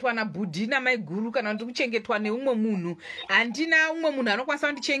kuchengetwa nabhudhi namaiguru, kana ndiri kuchengetwa neumwe munhu, handina umwe munhu anokwanisa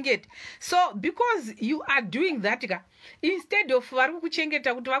kundichengeta. So because you are doing that, instead of vari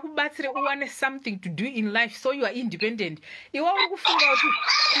kukuchengeta kuti vakubatsire uwane something to do in life so you are independent, iwe uri kufunga kuti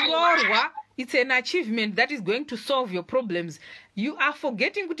kuroorwa it's an achievement that is going to solve your problems. You are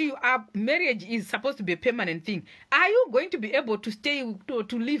forgetting that marriage is supposed to be a permanent thing. Are you going to be able to stay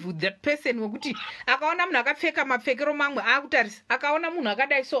to live with that person? Akaona munhu akapfeka mapfekero mamwe akutarisa, akaona munhu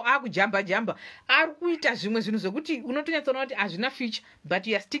akadai so akujamba jamba, ari kuita zvimwe zvinhu zvokuti unotonyatsoona kuti hazvina future, but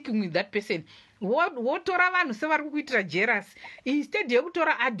you are sticking with that person. Wotora vanhu sevari kukuitira jealous instead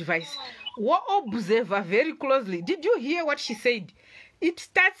yekutora advice. Wo-observe very closely. Did you hear what she said? It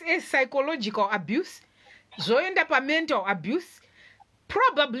starts as psychological abuse, zoenda pa mental abuse,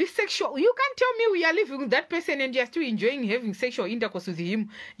 probably sexual. You can't tell me we are living with that person and you are still enjoying having sexual intercourse with him.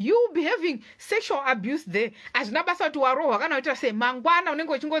 You will be having sexual abuse there. Azvina basa kuti warohwa kana uita sei mangwana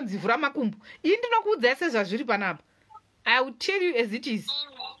unenge uchingonzivhura makumbo. Ini ndinokuudza sezvazviri panapa. I will tell you as it is.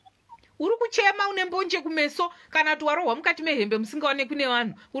 Uri kuchema une mbonje kumeso kana kuti warohwa mukati mehembe musingaonekwi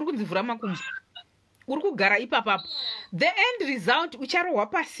nevanhu, uri kunzivhura makumbo. Uri kugara ipapapo. The end result ucharohwa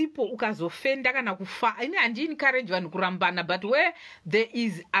pasipo ukazofenda kana kufa. Ini handi encourage vanhu kurambana, but where there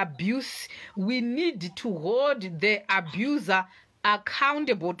is abuse, we need to hold the abuser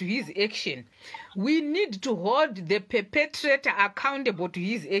accountable to his action. We need to hold the perpetrator accountable to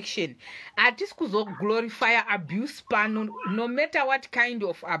his action. Atisi kuzoglorify abuse pano, no matter what kind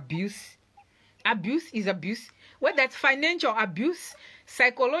of abuse. Abuse is abuse. Whether it's financial abuse,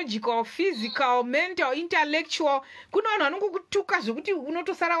 psychological, physical, mental, intellectual. Kuna vanhu vanokutuka zvokuti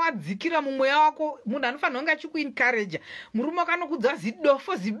unotosara wadzikira mumweya wako. Munhu anofanira kunge achikuencourage. Murume wakanokudza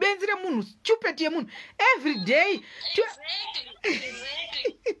zidofo, zibenzi remunhu, stupid yemunhu. Every day.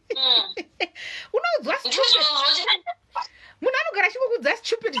 Unoudzwa stupid. Munhu anogara achikukudza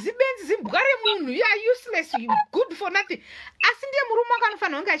stupid, zibenzi, zimbwa remunhu, you are useless, you good for nothing. Asi ndiye murume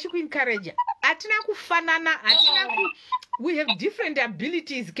wakanofanira kunge achikuencourage. Atina kufanana, atina ku... We have different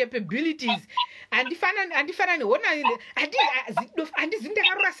abilities, capabilities. Andifanani wona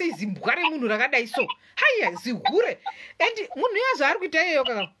andizindakarura sei zimbwa remunhu rakadai so. Haya zihure. And munhu yazvo ari kuita iyoyo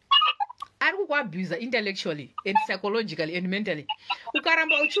kaka. Ari kukuabuse intellectually and psychologically and mentally.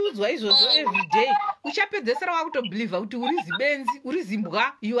 Ukaramba uchiudzwa izvozvo every day, uchapedzesera wakutobelieve kuti uri zibenzi, uri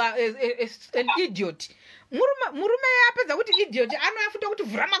zimbwa, you are an idiot. Murume apedza kuti idiot anoyafuta kuti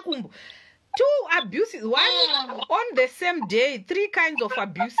vhura makumbo. Two abuses, one on the same day, three kinds of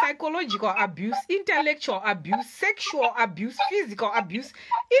abuse: psychological abuse, intellectual abuse, sexual abuse, physical abuse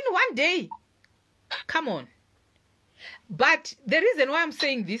in one day. Come on. But the reason why I'm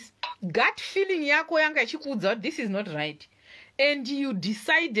saying this, gut feeling yako yanga chikudza, this is not right. And you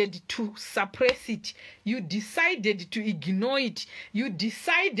decided to suppress it. You decided to ignore it. You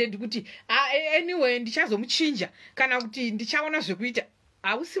decided kuti anyway ndichazomuchinja kana kuti ndichaona zvekuita.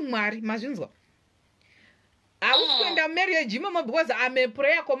 Hausi Mwari, mazvinzwa. Hausi kuenda marriage imomo because I'm a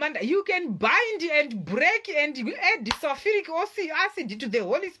prayer commander. You can bind and break and add sulfuric acid to the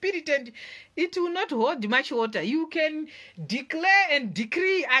Holy Spirit and it will not hold much water. You can declare and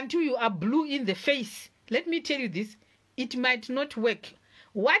decree until you are blue in the face. Let me tell you this. It might not work.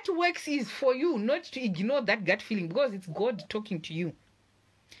 What works is for you not to ignore that gut feeling, because it's God talking to you.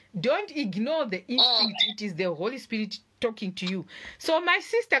 Don't ignore the instinct. It is the Holy Spirit talking to you. So my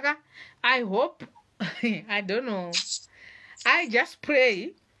sister, I hope, I don't know, I just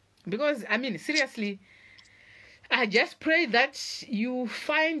pray, because, I mean, seriously, I just pray that you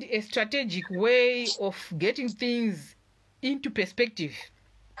find a strategic way of getting things into perspective.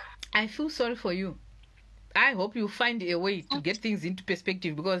 I feel sorry for you. I hope you find a way to get things into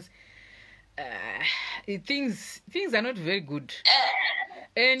perspective, because things are not very good.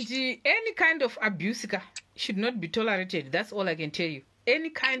 And any kind of abuse should not be tolerated. That's all I can tell you. Any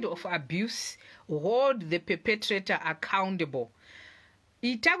kind of abuse, hold the perpetrator accountable.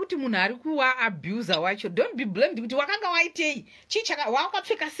 Ita kuti munhu ari kuwa abuser wacho, don't be blamed kuti wakanga waitei chichaka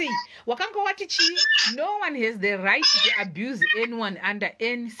wakapfeka sei wakanga wati chi. No one has the right to abuse anyone under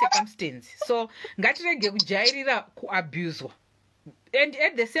any circumstance. So ngatirege kujairira kuabuswa. And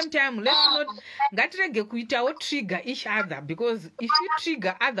at the same time, let's not ngatirege kuitawo trigger each other, because if you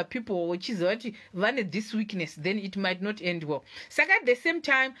trigger other people which is what vane this weakness, then it might not end well. So at the same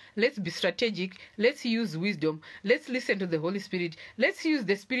time, let's be strategic, let's use wisdom, let's listen to the Holy Spirit, let's use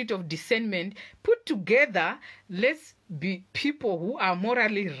the spirit of discernment, put together, let's be people who are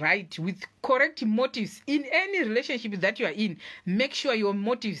morally right with correct motives in any relationship that you are in. Make sure your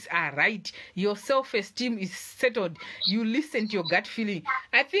motives are right, your self-esteem is settled, you listen to your gut feeling.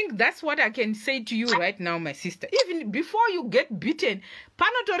 I think that's what I can say to you right now, my sister. Even before you get beaten,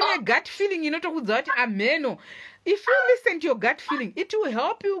 panotori gut feeling, you know, ameno. If you listen to your gut feeling, it will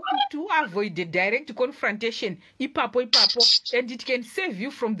help you to avoid the direct confrontation, ipapo, and it can save you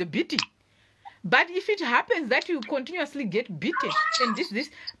from the beating. But if it happens that you continuously get beaten and this,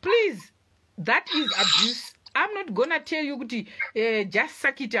 please, that is abuse. I'm not gonna tell you just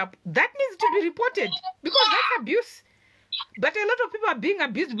suck it up. That needs to be reported, because that's abuse. But a lot of people are being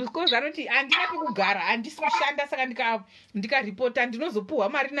abused because I don't and kugara and this mashanda saka ndika report and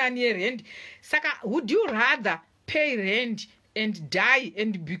ndinozopuwa mari nani rent. Saka would you rather pay rent and die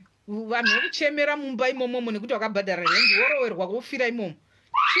and be vanhu vokuchemera mumba imomo nekuti wakabhadhara rent worowerwa kufira imomo?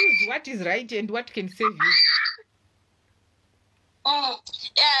 Choose what is right and what can save you.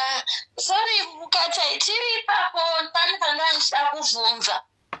 Yeah, sorry, Mukata, tiri papo pani pandanga kuvunza.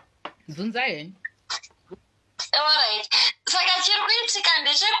 Vunza hen. Alright. Saka chiri kuitika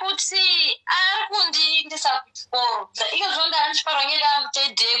ndechekuti ari kundindisa kuchikoro. Iko zvonda andichipara ngeda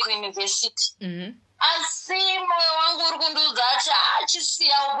mutedhe kuuniversity. Asi moyo wangu uri kundiudza ati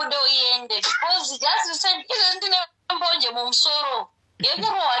achisiya ubude uende. Because just you said izo ndine mbonje mumusoro.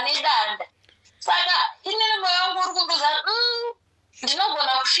 Yekurohwa nedanda. Saka inene moyo wangu uri kundiudza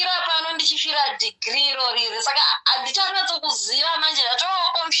ndinogona kufira pano ndichifira degree irorire. Saka handichanatsokuziva manje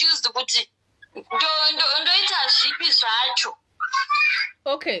ndatova confused kuti ndoita zvipi zvacho.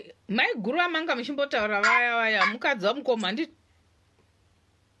 Okay, mai guru amanga muchimbotaura vaya mukadzi wamukoma ndi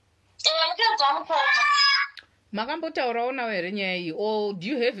mukadzi wamukoma makambotaurawo nawo here nyaya iyi, or do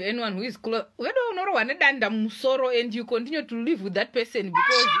you have anyone who is close? Wedo unorohwa nedanda mumusoro and you continue to live with that person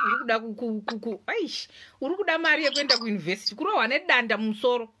because uri kuda aish uri kuda mari yekuenda kuuniversity, kurohwa nedanda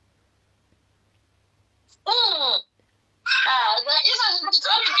mumusoro. Izvo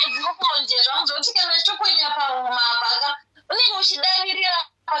ndinokonjera unzoti kana chokwenya pamapaka unenge uchidavirira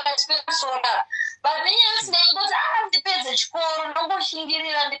pakati pesora, but nenyaya sindangoti ndipedze chikoro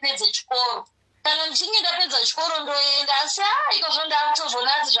ndongoshingirira ndipedze chikoro, kana ndichinge ndapedza chikoro ndoenda. Asi ikozvo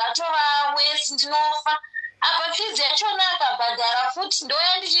ndatozvona kuti zvatova wesi, ndinofa apa fidzi yachona akabhadhara futi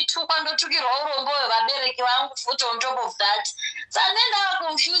ndoya ndichitukwa ndotukirwa urombo hwevabereki vangu futi on top of that. Saka ndendava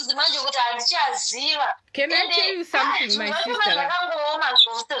confused manje kuti handichaziva. Can I tell you something, my sister?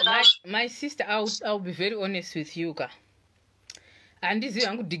 My sister, I'll be very honest with you. Handizivi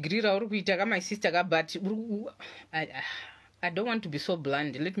hangu degree rauri kuita my sister, but I don't want to be so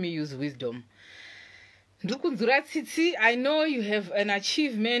blunt. Let me use wisdom. I know you have an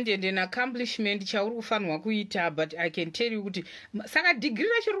achievement and an accomplishment chauri kufanirwa kuita, but I can tell you kuti saka degree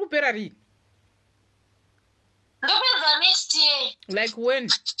racho riri kupera rini? Ndopedza next year. Like when?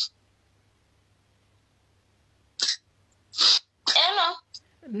 Hello?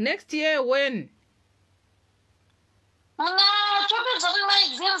 Next year when? Topedza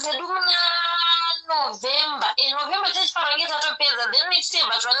exams edu muna November. In November tichifara tatopedza, then next year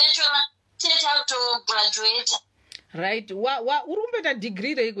machona teta to graduate. Right. Uri kumbeta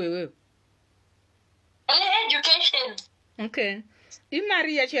degree reiko iwewe? Education. Okay.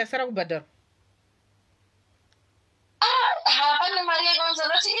 Imari yacho yasara kubhadhara? Hapana mari yakaunza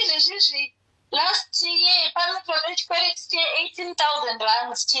ndoti izvezvizvi last year panotora chikwere che 18,000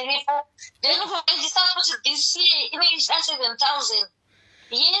 rands chiripo, then for register kuti this year inenge chida 7,000.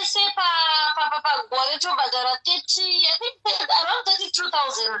 yese pagore tobhadhara 30, I think around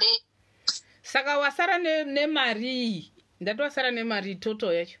 32,000 day. Saka wasara nemari ndati wasara nemari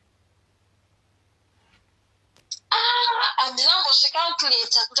toto yacho.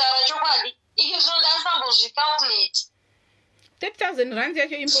 Handinambozvicalculate kutaura chokwadi ikizvo ndasambozvicalculate. 30,000 rands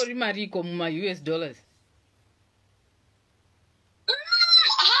yacho imbori mariko muma-US dollars?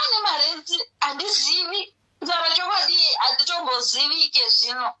 Nemarenzi handizivi kutaura chokwadi, handitombozivike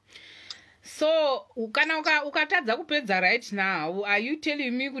zvino. So kana ukatadza kupedza right now, are you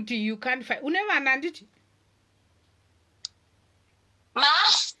telling me kuti you can't find? Une vana anditi?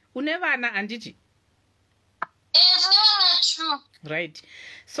 Une vana anditi? Right.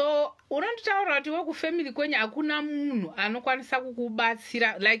 So unondotaura kuti wekufamily kwenyu hakuna munhu anokwanisa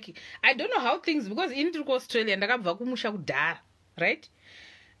kukubatsira, like I don't know how things, because ini tiri kuAustralia ndakabva kumusha kudhara, right?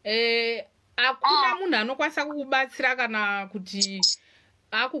 Hakuna munhu anokwanisa kukubatsira kana kuti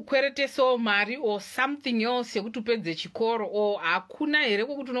akukweretesawo mari or something else yekuti upedze chikoro, or hakuna here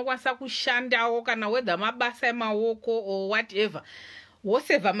kwekuti unokwanisa kushandawo kana whether mabasa emaoko or whatever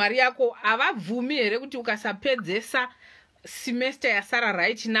wosevha mari yako. Havabvumi here kuti ukasapedzesa semester yasara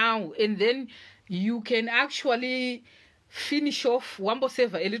right now and then you can actually finish off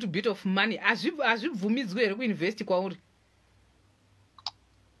wambosevha a little bit of money? Hazvibvumidzwi here kuinvesti kwauri?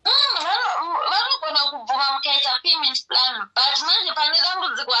 Vanogona kubvuma mukaita payment plan, but manje pane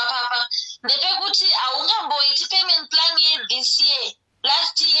dambudziko apapa ndepekuti haungamboiti payment plan ye-this year,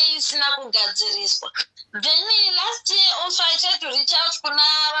 last year isina kugadziriswa. Then last year also I tried to reach out kuna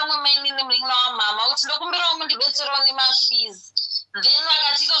vamwe mainini muringa wamama kuti ndokumbirawo mundibetserewo nemafees. Then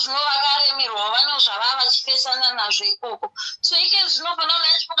vakatiko zvino vakaremerwa vano zvavava vachipesana nazvo ikoko. So ike zvinogona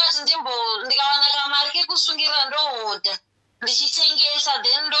unachipungati ndikawana kamari kekusungirira ndohodha ndichitengesa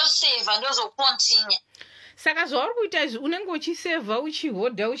then ndosevha ndozokontinya. Saka zvauri kuita izvi unenge uchisevha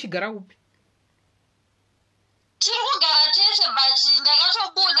uchihodha uchigara kupi? Tiri kugara tese, but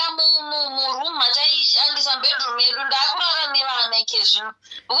ndakatobuda muroom mataishandisa bedroom yedu ndakurara nevana ikezvino,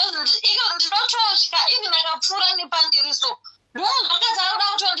 because iko ndinotosvika even akapfuura nepandiriso ndozvakadza uda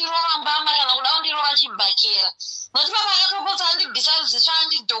kutondirova mbama kana kuda kundirova chibhakera, nokuti papa akatopotsa andibvisa ziso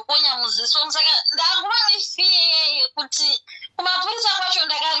andidhokonya muziso. Saka ndakuva nefiye yekuti kumapurisa kwacho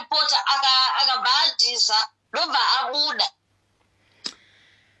ndakaripota akabhadhiza ndobva abuda.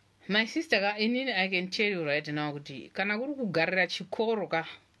 My sister, inini I can tell you right now kuti kana kuri kugarira chikoro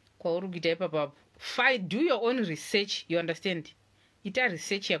kwauri kuita ipapapo, do your own research, you understand? Ita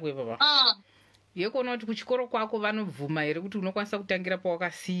research yako ipapa. Yekuona kuti kuchikoro kwako vanobvuma here kuti unokwanisa kutangira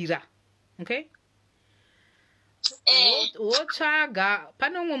pawakasira. Okay? Wotsvaga,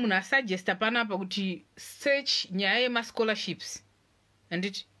 pane umwe munhu asuggesta panapa kuti search nyaya yema-scholarships.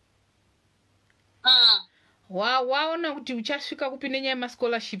 Anditi? Waona kuti uchasvika kupi nenyaya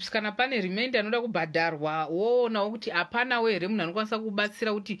yema-scholarships, kana pane remainder anoda kubhadharwa, woonawo kuti hapanawo here munhu anokwanisa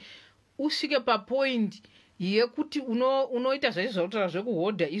kubatsira kuti usvike papoint yekuti unoita zvaizvo zvautaura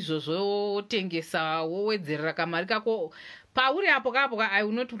zvekuhodha izvozvo, wotengesa, wowedzerera kamari kako pauri apo kapo. I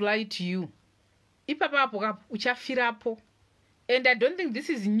will not lie to you, ipapo apo kapo uchafirapo. And I don't think this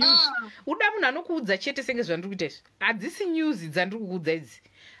is news. Uda munhu anokuudza chete senge zvandiri kuita izvi, hadzisi news dzandiri kukuudza idzi.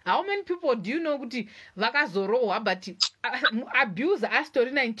 How many people do you know kuti vakazorohwa but abuse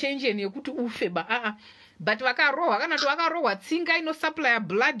astorina intention yekuti ufe ba but vakarohwa, kana kuti vakarohwa tsinga inosupply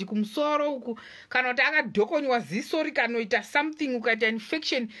blood kumusoro uku, kana kuti akadhokonywa ziso rikanoita something ukaita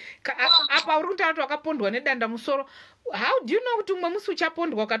infection apa uri kutaura kuti wakapondwa nedanda musoro. How do you know kuti umwe musi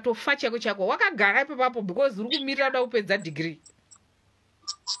uchapondwa ukatofa chako chako wakagara ipapapo because uri kumirira kuda kupedza degree?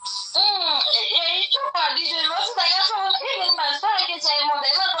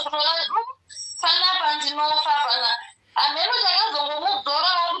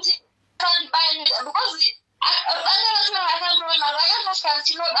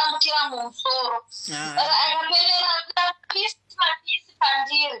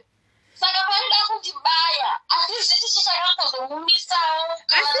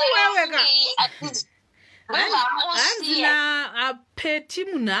 Hanzina apeti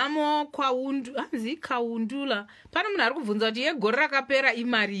munhamo kwaundu, hanzi kaundula. Pane munhu ari kubvunza kuti yegore rakapera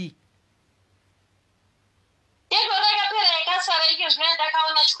imari. Yegore rakapera yakasara ike zvino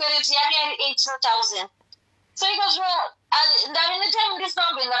ndakaona chikwereti yanga iri 18,000. So ikazvo ndave netime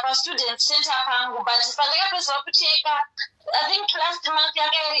ndisinamboenda pastudent center pangu, but pandakapedzera kucheka I think last month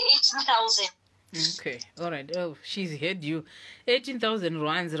yanga iri 18,000. Okay, all right. Oh, she's heard you. 18,000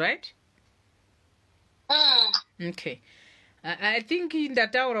 rands, right? Okay. I think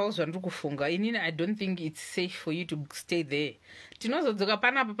ndataurawo zvandiri kufunga inini I don't think it's safe for you to stay there. Tinozodzoka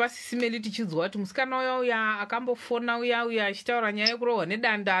panapa pasisimeli tichidzwa kuti musikana uya akambofona uya achitaura nyaya yekurohwa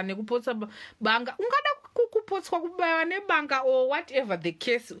nedanda nekupotsa banga, ungada kupotswa kubaiwa nebanga or whatever the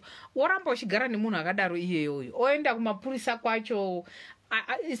case, woramba uchigara nemunhu akadaro iyeyoyo oenda kumapurisa kwacho.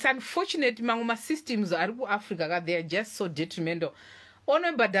 It's unfortunate mamwe masystems ari kuAfrica ka they are just so detrimental.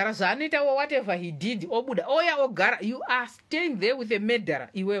 Onobhadhara zvaanoita whatever he did obuda oya ogara. You are staying there with a murderer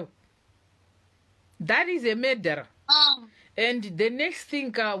iwewe. That is a murderer. And the next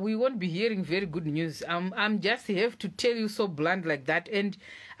thing, we won't be hearing very good news. I'm just have to tell you so blunt like that. And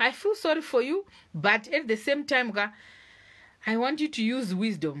I feel sorry for you, but at the same time, I want you to use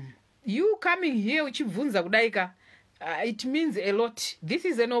wisdom. You coming here, uchibvunza kudaika, it means a lot. This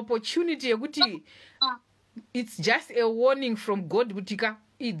is an opportunity. It's just a warning from God.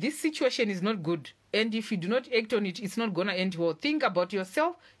 This situation is not good. And if you do not act on it, it's not going to end well. Think about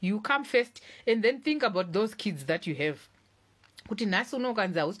yourself. You come first. And then think about those kids that you have. Kuti nhasi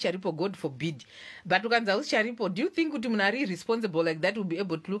unokanza usicharipo, God forbid. But ukanza usicharipo, do you think kuti munari responsible like that will be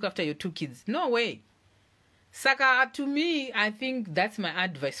able to look after your 2 kids? No way. Saka, to me, I think that's my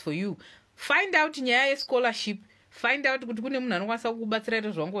advice for you. Find out nyaya scholarship. Find out kuti kune munhu anokwanisa kukubatsira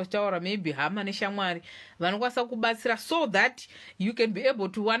ito zvangozitaura, maybe hama neshamwari vanokwanisa kukubatsira, so that you can be able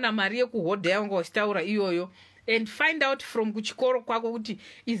to wana mari yekuhodha yavangozitaura iyoyo. And find out from kuchikoro kwako kuti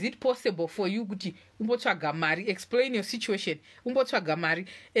is it possible for you kuti umbotsvaga mari, explain your situation, umbotsvaga mari.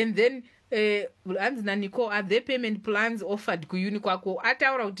 And then hanzi naNico, are there payment plans offered kuyuni kwako?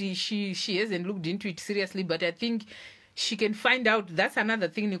 Ataura kuti she hasn't looked into it seriously, but I think she can find out. That's another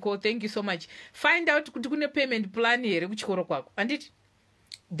thing, Nicole. Thank you so much. Find out kuti kune payment plan here kuchikoro kwako. And it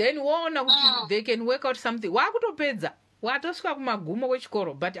then waona kuti they can work out something. Wakutopedza watosvika kumagumo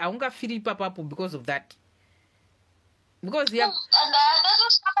kwechikoro, but aungafiri ipapapo because of that. Because yeah, and the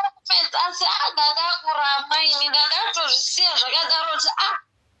most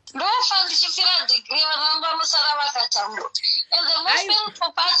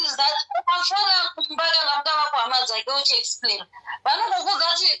painful part is that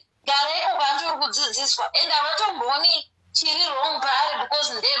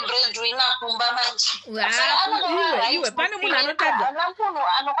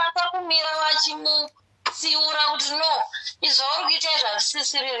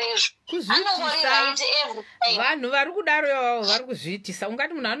vanhu vari kudaro vari kuzviitisa.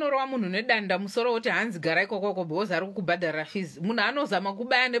 Ungati munhu anorowa munhu nedanda musoro woti hanzi garai kokoko because ari kukubhadhara fees. Munhu anozama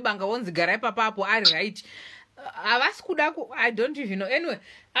kubaya nebanga wonzi garai papapo ari right. Havasi kuda I don't even know. Anyway,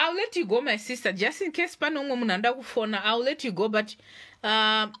 I'll let you go, my sister, just in case pane umwe munhu anoda kufona. I'll let you go, but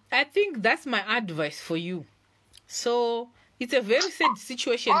I think that's my advice for you. So it's a very sad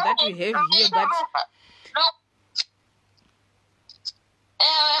situation that we have here, but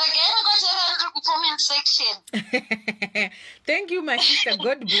thank you, my sister.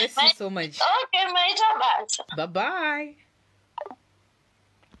 God bless you so much. Okay, my bye-bye.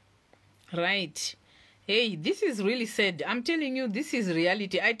 Right. Hey, this is really sad. I'm telling you, this is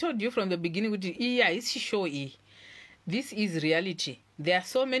reality. I told you from the beginning, this is reality. There are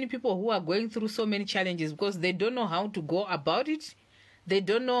so many people who are going through so many challenges because they don't know how to go about it. They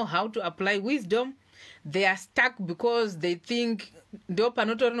don't know how to apply wisdom. They are stuck because they think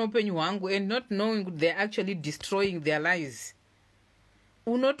and not knowing they're actually destroying their lives.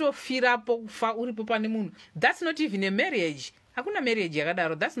 That's not even a marriage. Hakuna marriage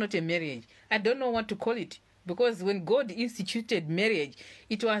yakadaro. That's not a marriage. I don't know what to call it. Because when God instituted marriage,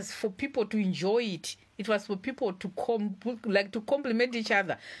 it was for people to enjoy it. It was for people to complement each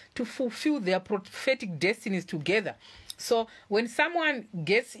other, to fulfill their prophetic destinies together. So when someone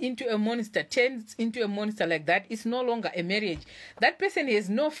gets into a monster, turns into a monster like that, it's no longer a marriage. That person has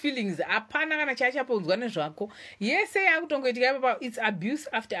no feelings. Yes, it's abuse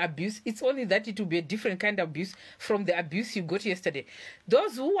after abuse. It's only that it will be a different kind of abuse from the abuse you got yesterday.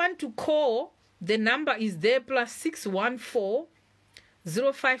 Those who want to call, the number is there, +614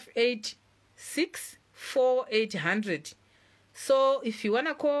 058 64800. So if you want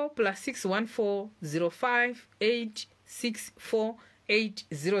to call, +614 058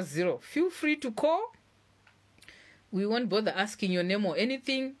 64800. Feel free to call. We won't bother asking your name or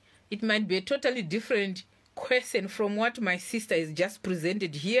anything. It might be a totally different question from what my sister has just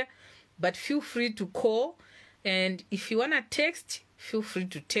presented here, but feel free to call. And if you want to text, feel free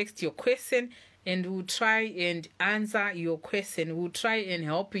to text your question and we'll try and answer your question. We'll try and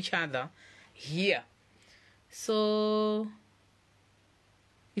help each other here. So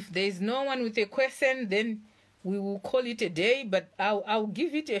if there is no one with a question, then we will call it a day, but I'll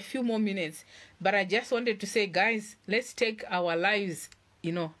give it a few more minutes. But I just wanted to say, guys, let's take our lives,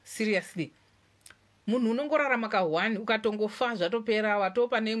 seriously. Munhu unongorarama ka1 ukatongofa zvatopera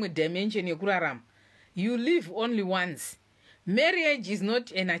watopa neimwe dimension yekurarama. You live only once. Marriage is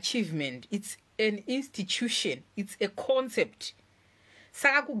not an achievement, it's an institution, it's a concept.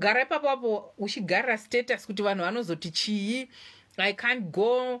 Saka kugara ipapo uchigarira status kuti vanhu vanozoti chii, I can't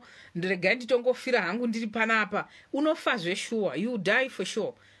go, ndirega nditongofira hangu ndiri panapa, unofa zvesure, you die for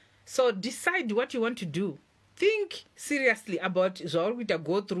sure. So decide what you want to do. Think seriously about zvauri kuita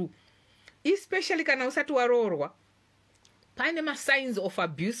go through, especially kana usati waroorwa. Pane ma signs of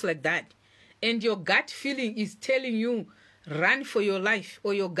abuse like that, and your gut feeling is telling you run for your life,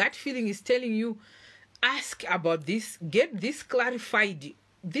 or your gut feeling is telling you ask about this, get this clarified.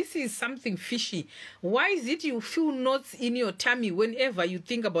 This is something fishy. Why is it you feel knots in your tummy whenever you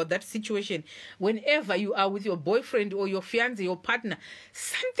think about that situation? Whenever you are with your boyfriend or your fiancé, your partner,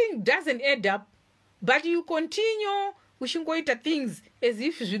 something doesn't add up, but you continue uchingoita things as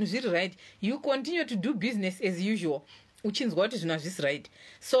if zvinhu zviri right. You continue to do business as usual. Uchinzwa kuti zvinhu hazvisi right.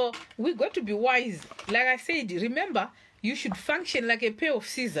 So we got to be wise. Like I said, remember, you should function like a pair of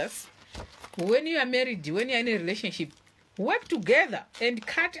scissors. When you are married, when you are in a relationship, work together and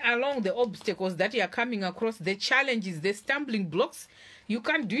cut along the obstacles that you are coming across, the challenges, the stumbling blocks. You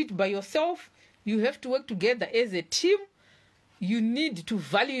can't do it by yourself. You have to work together as a team. You need to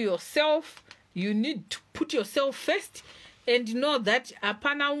value yourself. You need to put yourself first and know that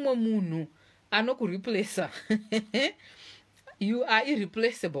apana umwe munhu anokureplace. You are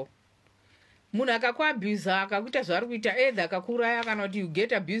irreplaceable. Munhu akakuabuse akakuita zvaari kuita, either akakuraya kana kuti you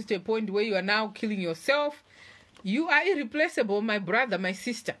get abused to a point where you are now killing yourself. You are irreplaceable, my brother, my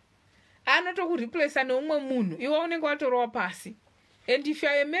sister. Anotokureplace neumwe munhu, iwe unenge watorowa pasi. And if you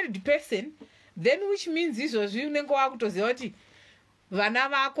are a married person, then which means izvozvi unenge wakutoziva kuti vana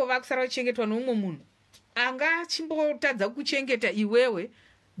vako vakusara kuchengetwa neumwe munhu. Anga achimbotadza kuchengeta iwewe,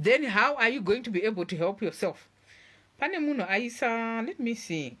 then how are you going to be able to help yourself? Pane munhu aisa, let me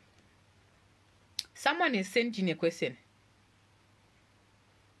see. Someone has sent in a question.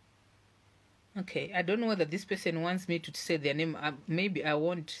 Okay, I don't know whether this person wants me to say their name. Maybe I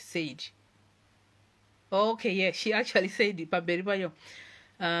won't say it. Okay, yeah, she actually said it.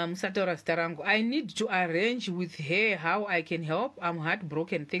 I need to arrange with her how I can help. I'm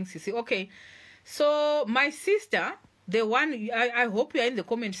heartbroken. Thanks, you see. Okay, so my sister, the one, I hope you are in the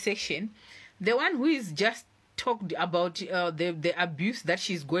comment section, the one who is just talked about the abuse that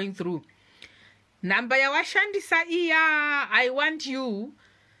she's going through. Namba ya washandisa iya, I want you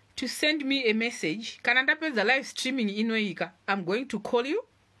to send me a message. Kana ndapedza live streaming inoika, I'm going to call you.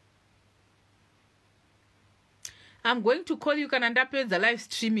 I'm going to call you kana ndapedza live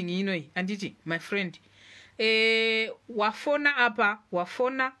streaming inoi. Anditi, my friend. Wafona apa,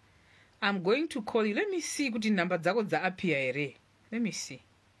 wafona. I'm going to call you. Let me see kuti namba dzako dza apia ere. Let me see.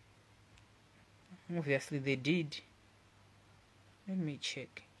 Obviously they did. Let me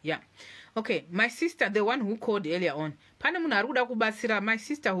check. Yeah. Okay, my sister, the one who called earlier on. Pane munhu ari kuda kubatsira, my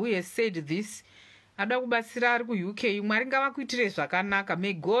sister who has said this. Ada kubatsira ari ku UK. Mwari ngavakuitire zvakanaka.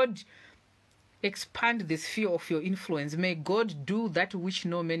 May God expand the sphere of your influence. May God do that which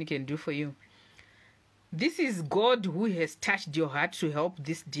no man can do for you. This is God who has touched your heart to help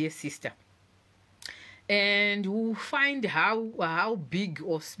this dear sister. And we'll find how big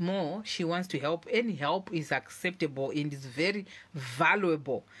or small she wants to help. Any help is acceptable and is very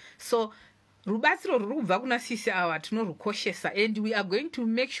valuable. So rubatsiro rubva kuna sisi awa tinorukoshesa, and we are going to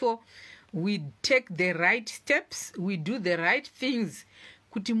make sure we take the right steps, we do the right things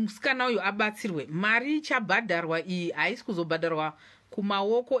kuti musikana uyu abatsirwe. Mari ichabhadharwa iyi haisi kuzobhadharwa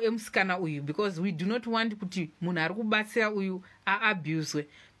kumaoko emusikana uyu, because we do not want kuti munhu ari kubatsira uyu aabuswe.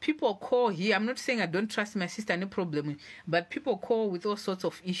 People call here. I'm not saying I don't trust my sister, no problem. But people call with all sorts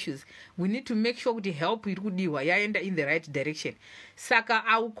of issues. We need to make sure the help irudiwa yaenda in the right direction. Saka,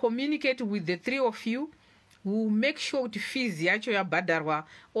 I will communicate with the three of you. We will make sure the fees yacho ya badarwa.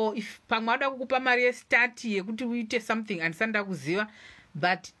 Or if pamada kukupa maria stati yekuti uite something and sanda kuziva.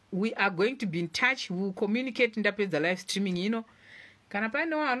 But we are going to be in touch. We will communicate in the live streaming, you know. Kana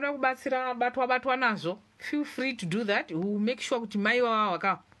pano anoda kubatsira batwa nazo. Feel free to do that. We will make sure kuti mai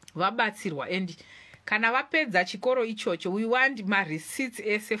waka vabatsirwa, and kana vapedza chikoro ichocho, we want my receipts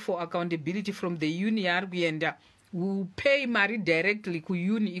ese for accountability from the uni yaari kuenda. We will pay mari directly ku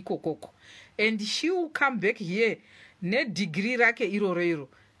uni ikokoko, and she will come back here ne degree rake iroro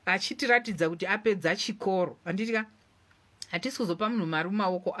achitiratidza kuti apedza chikoro. Anditika hatisi kuzopa munhu mari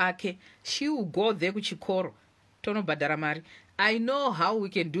mumaoko ake. She will go there kuchikoro tonobhadhara mari. I know how we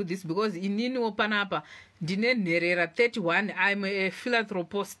can do this because ininiwo panapa ndine nherera 31. I'm a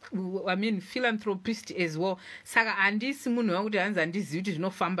philanthropist as well. Saka handisi munhu wakuti hanzi handizivi kuti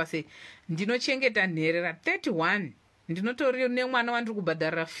zvinofamba sei. Ndinochengeta nherera 31. Ndinotori nemwana wandiri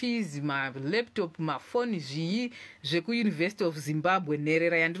kubhadharira fees, malaptop, mafoni, zvii zvekuuniversity of Zimbabwe.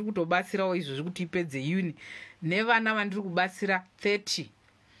 Nherera yandiri kutobatsirawo izvozvi kuti ipedze uni nevana vandiri kubatsira 30.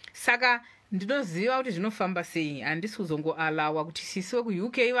 Saka ndinoziva kuti zvinofamba sei. Handisi kuzongoalawa kuti sisi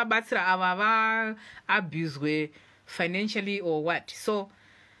weku-UK vabatsira ava vaabuswe financially or what. So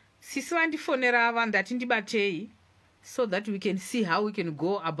sisi vandifonera ava ndati ndibatei so that we can see how we can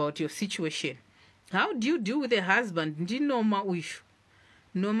go about your situation. How do you deal with a husband? Ndinoma uishu.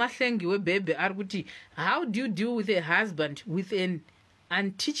 Noma hlengi webebe ari kuti how do you deal with a husband with an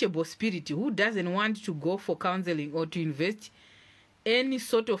unteachable spirit who doesn't want to go for counseling or to invest any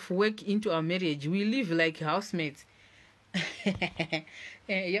sort of work into our marriage? We live like housemates.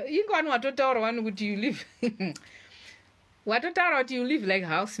 Ingo wanu watotaura wanu kuti you live watotaura kuti you live like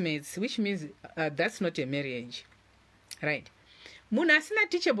housemates, which means that's not a marriage, right? Munhu asina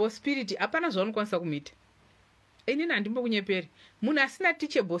teachable spirit hapana zvaunokwanisa kumita. Inini handimbokunyeperi. Munhu asina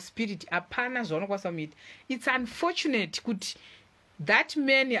teachable spirit hapana zvaunokwanisa kumita. It's unfortunate kuti that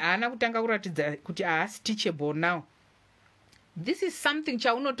man haana kutanga kuratidza kuti haasi teachable now. This is something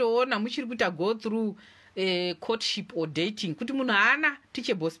chaunotoona muchiri kuita go through courtship or dating, kuti munhu haana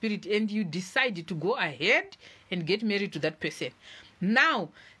teachable spirit and you decide to go ahead and get married to that person. Now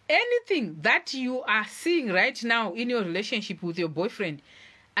anything that you are seeing right now in your relationship with your boyfriend,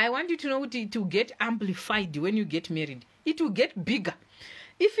 I want you to know that it will get amplified when you get married. It will get bigger.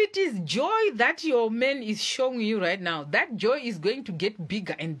 If it is joy that your man is showing you right now, that joy is going to get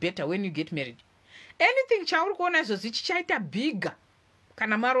bigger and better when you get married. Anything chauri kuona zvozvi chichaita bigger.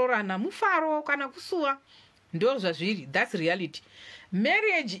 Kana marorana mufaro kana kusuwa ndo zvazviri. That's reality.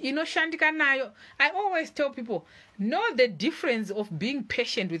 Marriage inoshandika nayo. I always tell people, know the difference of being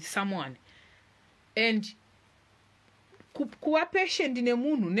patient with someone and kuwa patient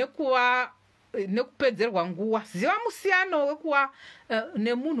nemunhu nekupedzerwa nguwa. Ziva musiyano wekuwa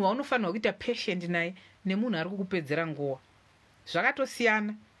nemunhu waunofanirwa kuita patient naye nemunhu ari kukupedzera nguwa.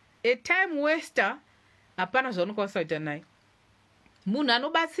 Zvakatosiyana. A time waster hapana zvaunokwanisa kuita naye. Munhu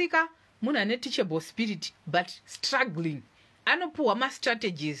anobatsika, munhu ane teachable spirit but struggling. Anopuwa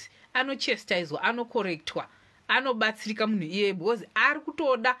ma-strategies, anochastiswa, anocorrectwa, anobatsirika munhu iye because ari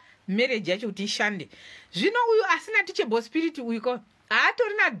kutoda marriage yacho kuti ishande. Zvino uyu asina teachable spirit uyiko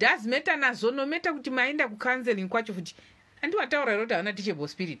haatori na-does matter nazvo, no matter kuti maenda kucounseling kwacho futi. Handiwataura kuti haana teachable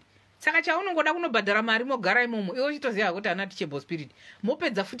spirit. Saka chaunongoda kunobhadhara mari mogara imomo, iwe uchitoziva kuti haana teachable spirit.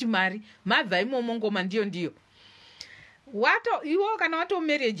 Mopedza futi mari, mabva imomo ngoma ndiyo. Iwo kana wato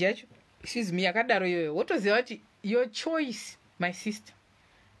marriage yacho, excuse me, yakadaro iyoyo, wotoziva kuti your choice, my sister.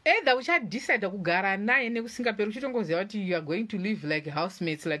 Either uchadecide kugara naye nekusingaperi uchitongoziva kuti you are going to live like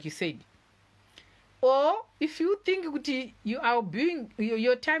housemates like you said. Or if you think kuti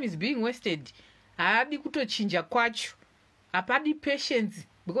your time is being wasted, haadi kutochinja kwacho, hapadi patience,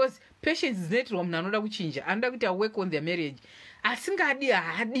 because patience is not munhu anoda kuchinja, anoda kuti work on their marriage. Asingadi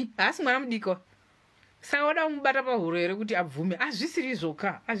haadi, haasi mwana mudiko. Saka wada kumubata pahuro here kuti abvume. Hazvisirizvo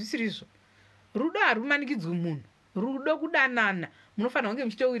ka, hazvisirizvo. Rudo harumanikidzwi munhu. Rudo kudanana. Munofanira kunge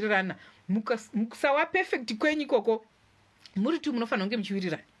muchitowirirana. Mukusawa perfect kwenyu ikoko, muri tu munofanira kunge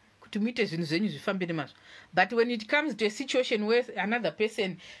muchiwirirana kuti muite zvinhu zvenyu zvifambe nemazvo. But when it comes to a situation where another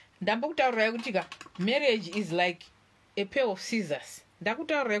person, ndambokutaurirai kuti marriage is like a pair of scissors.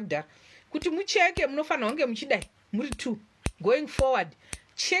 Ndakutaurirai kudhara kuti mucheke munofanira kunge muchidai muri two going forward.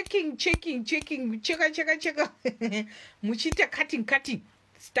 Checking, cheka. Muchita cutting.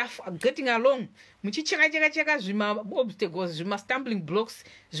 Stuff getting along. Muchicheka zvima obstacles, zvima stumbling blocks,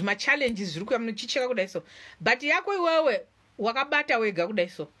 zvima challenges zviri kuya muchicheka kudai so. But yako iwewe wakabata wega kudai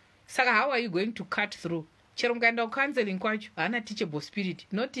so. Saka how are you going to cut through? Chero mukaenda counseling kwacho, hana teachable spirit,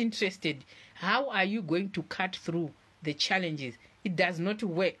 not interested. How are you going to cut through the challenges? It does not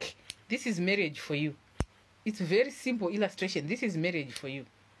work. This is marriage for you. It's very simple illustration. This is marriage for you.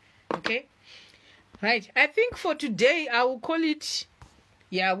 Okay? Right. I think for today, I will call it...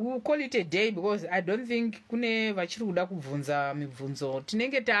 Yeah, we will call it a day because I don't think kune vachiri kuda kubvunza mibvunzo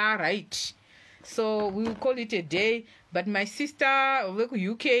tinenge right. So we will call it a day. But my sister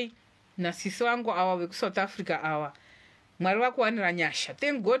weku UK na sisi wangu awa weku South Africa awa mwari wakuwanira nyasha.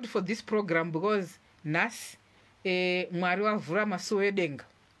 Thank God for this program because nasi mwari wavhura masuo edenga.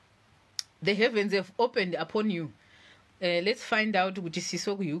 The heavens have opened upon you. Let's find out kuti sisi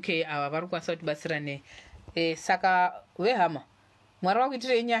weku UK awa vari kwanisa kutibatsira ne. Saka wehama mwari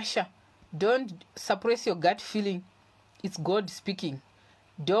wakuitire nyasha. Don't suppress your gut feeling. It's God speaking.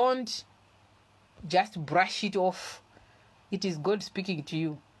 Don't just brush it off. It is God speaking to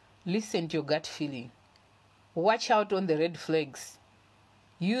you. Listen to your gut feeling. Watch out on the red flags.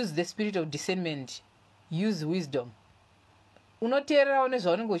 Use the spirit of discernment. Use wisdom. Unoteerera one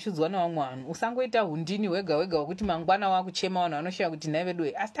zvaunenge uchiudzwa nevamwe vanhu. Usangoita hundini wega wega wekuti mangwana wakuchema vanhu vanoshuva kuti nhai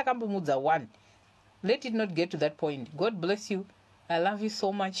vedu asi takambomudza one. Let it not get to that point. God bless you. I love you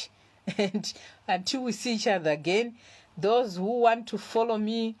so much. And until we see each other again, those who want to follow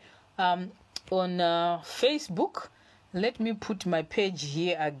me on Facebook, let me put my page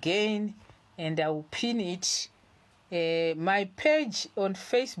here again and I will pin it. My page on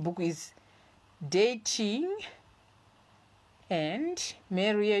Facebook is Dating and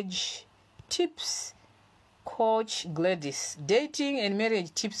Marriage Tips Coach Gladys. Dating and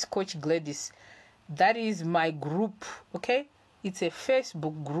Marriage Tips Coach Gladys. That is my group, okay? It's a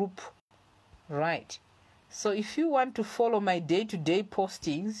Facebook group, right? So if you want to follow my day-to-day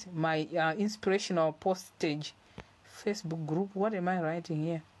postings, my inspirational postage, Facebook group, what am I writing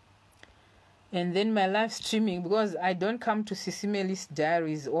here? And then my live streaming, because I don't come to SIS MELLY's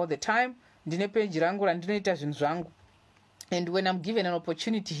diaries all the time. Ndine page rangu randinoita zvinhu zvangu. And when I'm given an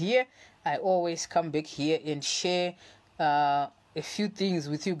opportunity here, I always come back here and share a few things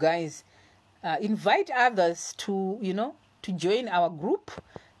with you guys. Invite others to, to join our group,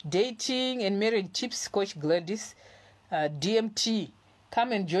 Dating and Marriage Tips Coach Gladys, DMT.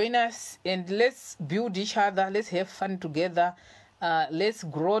 Come and join us and let's build each other. Let's have fun together. Let's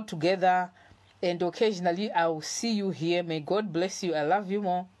grow together. And occasionally I will see you here. May God bless you. I love you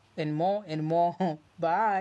more and more and more. Bye.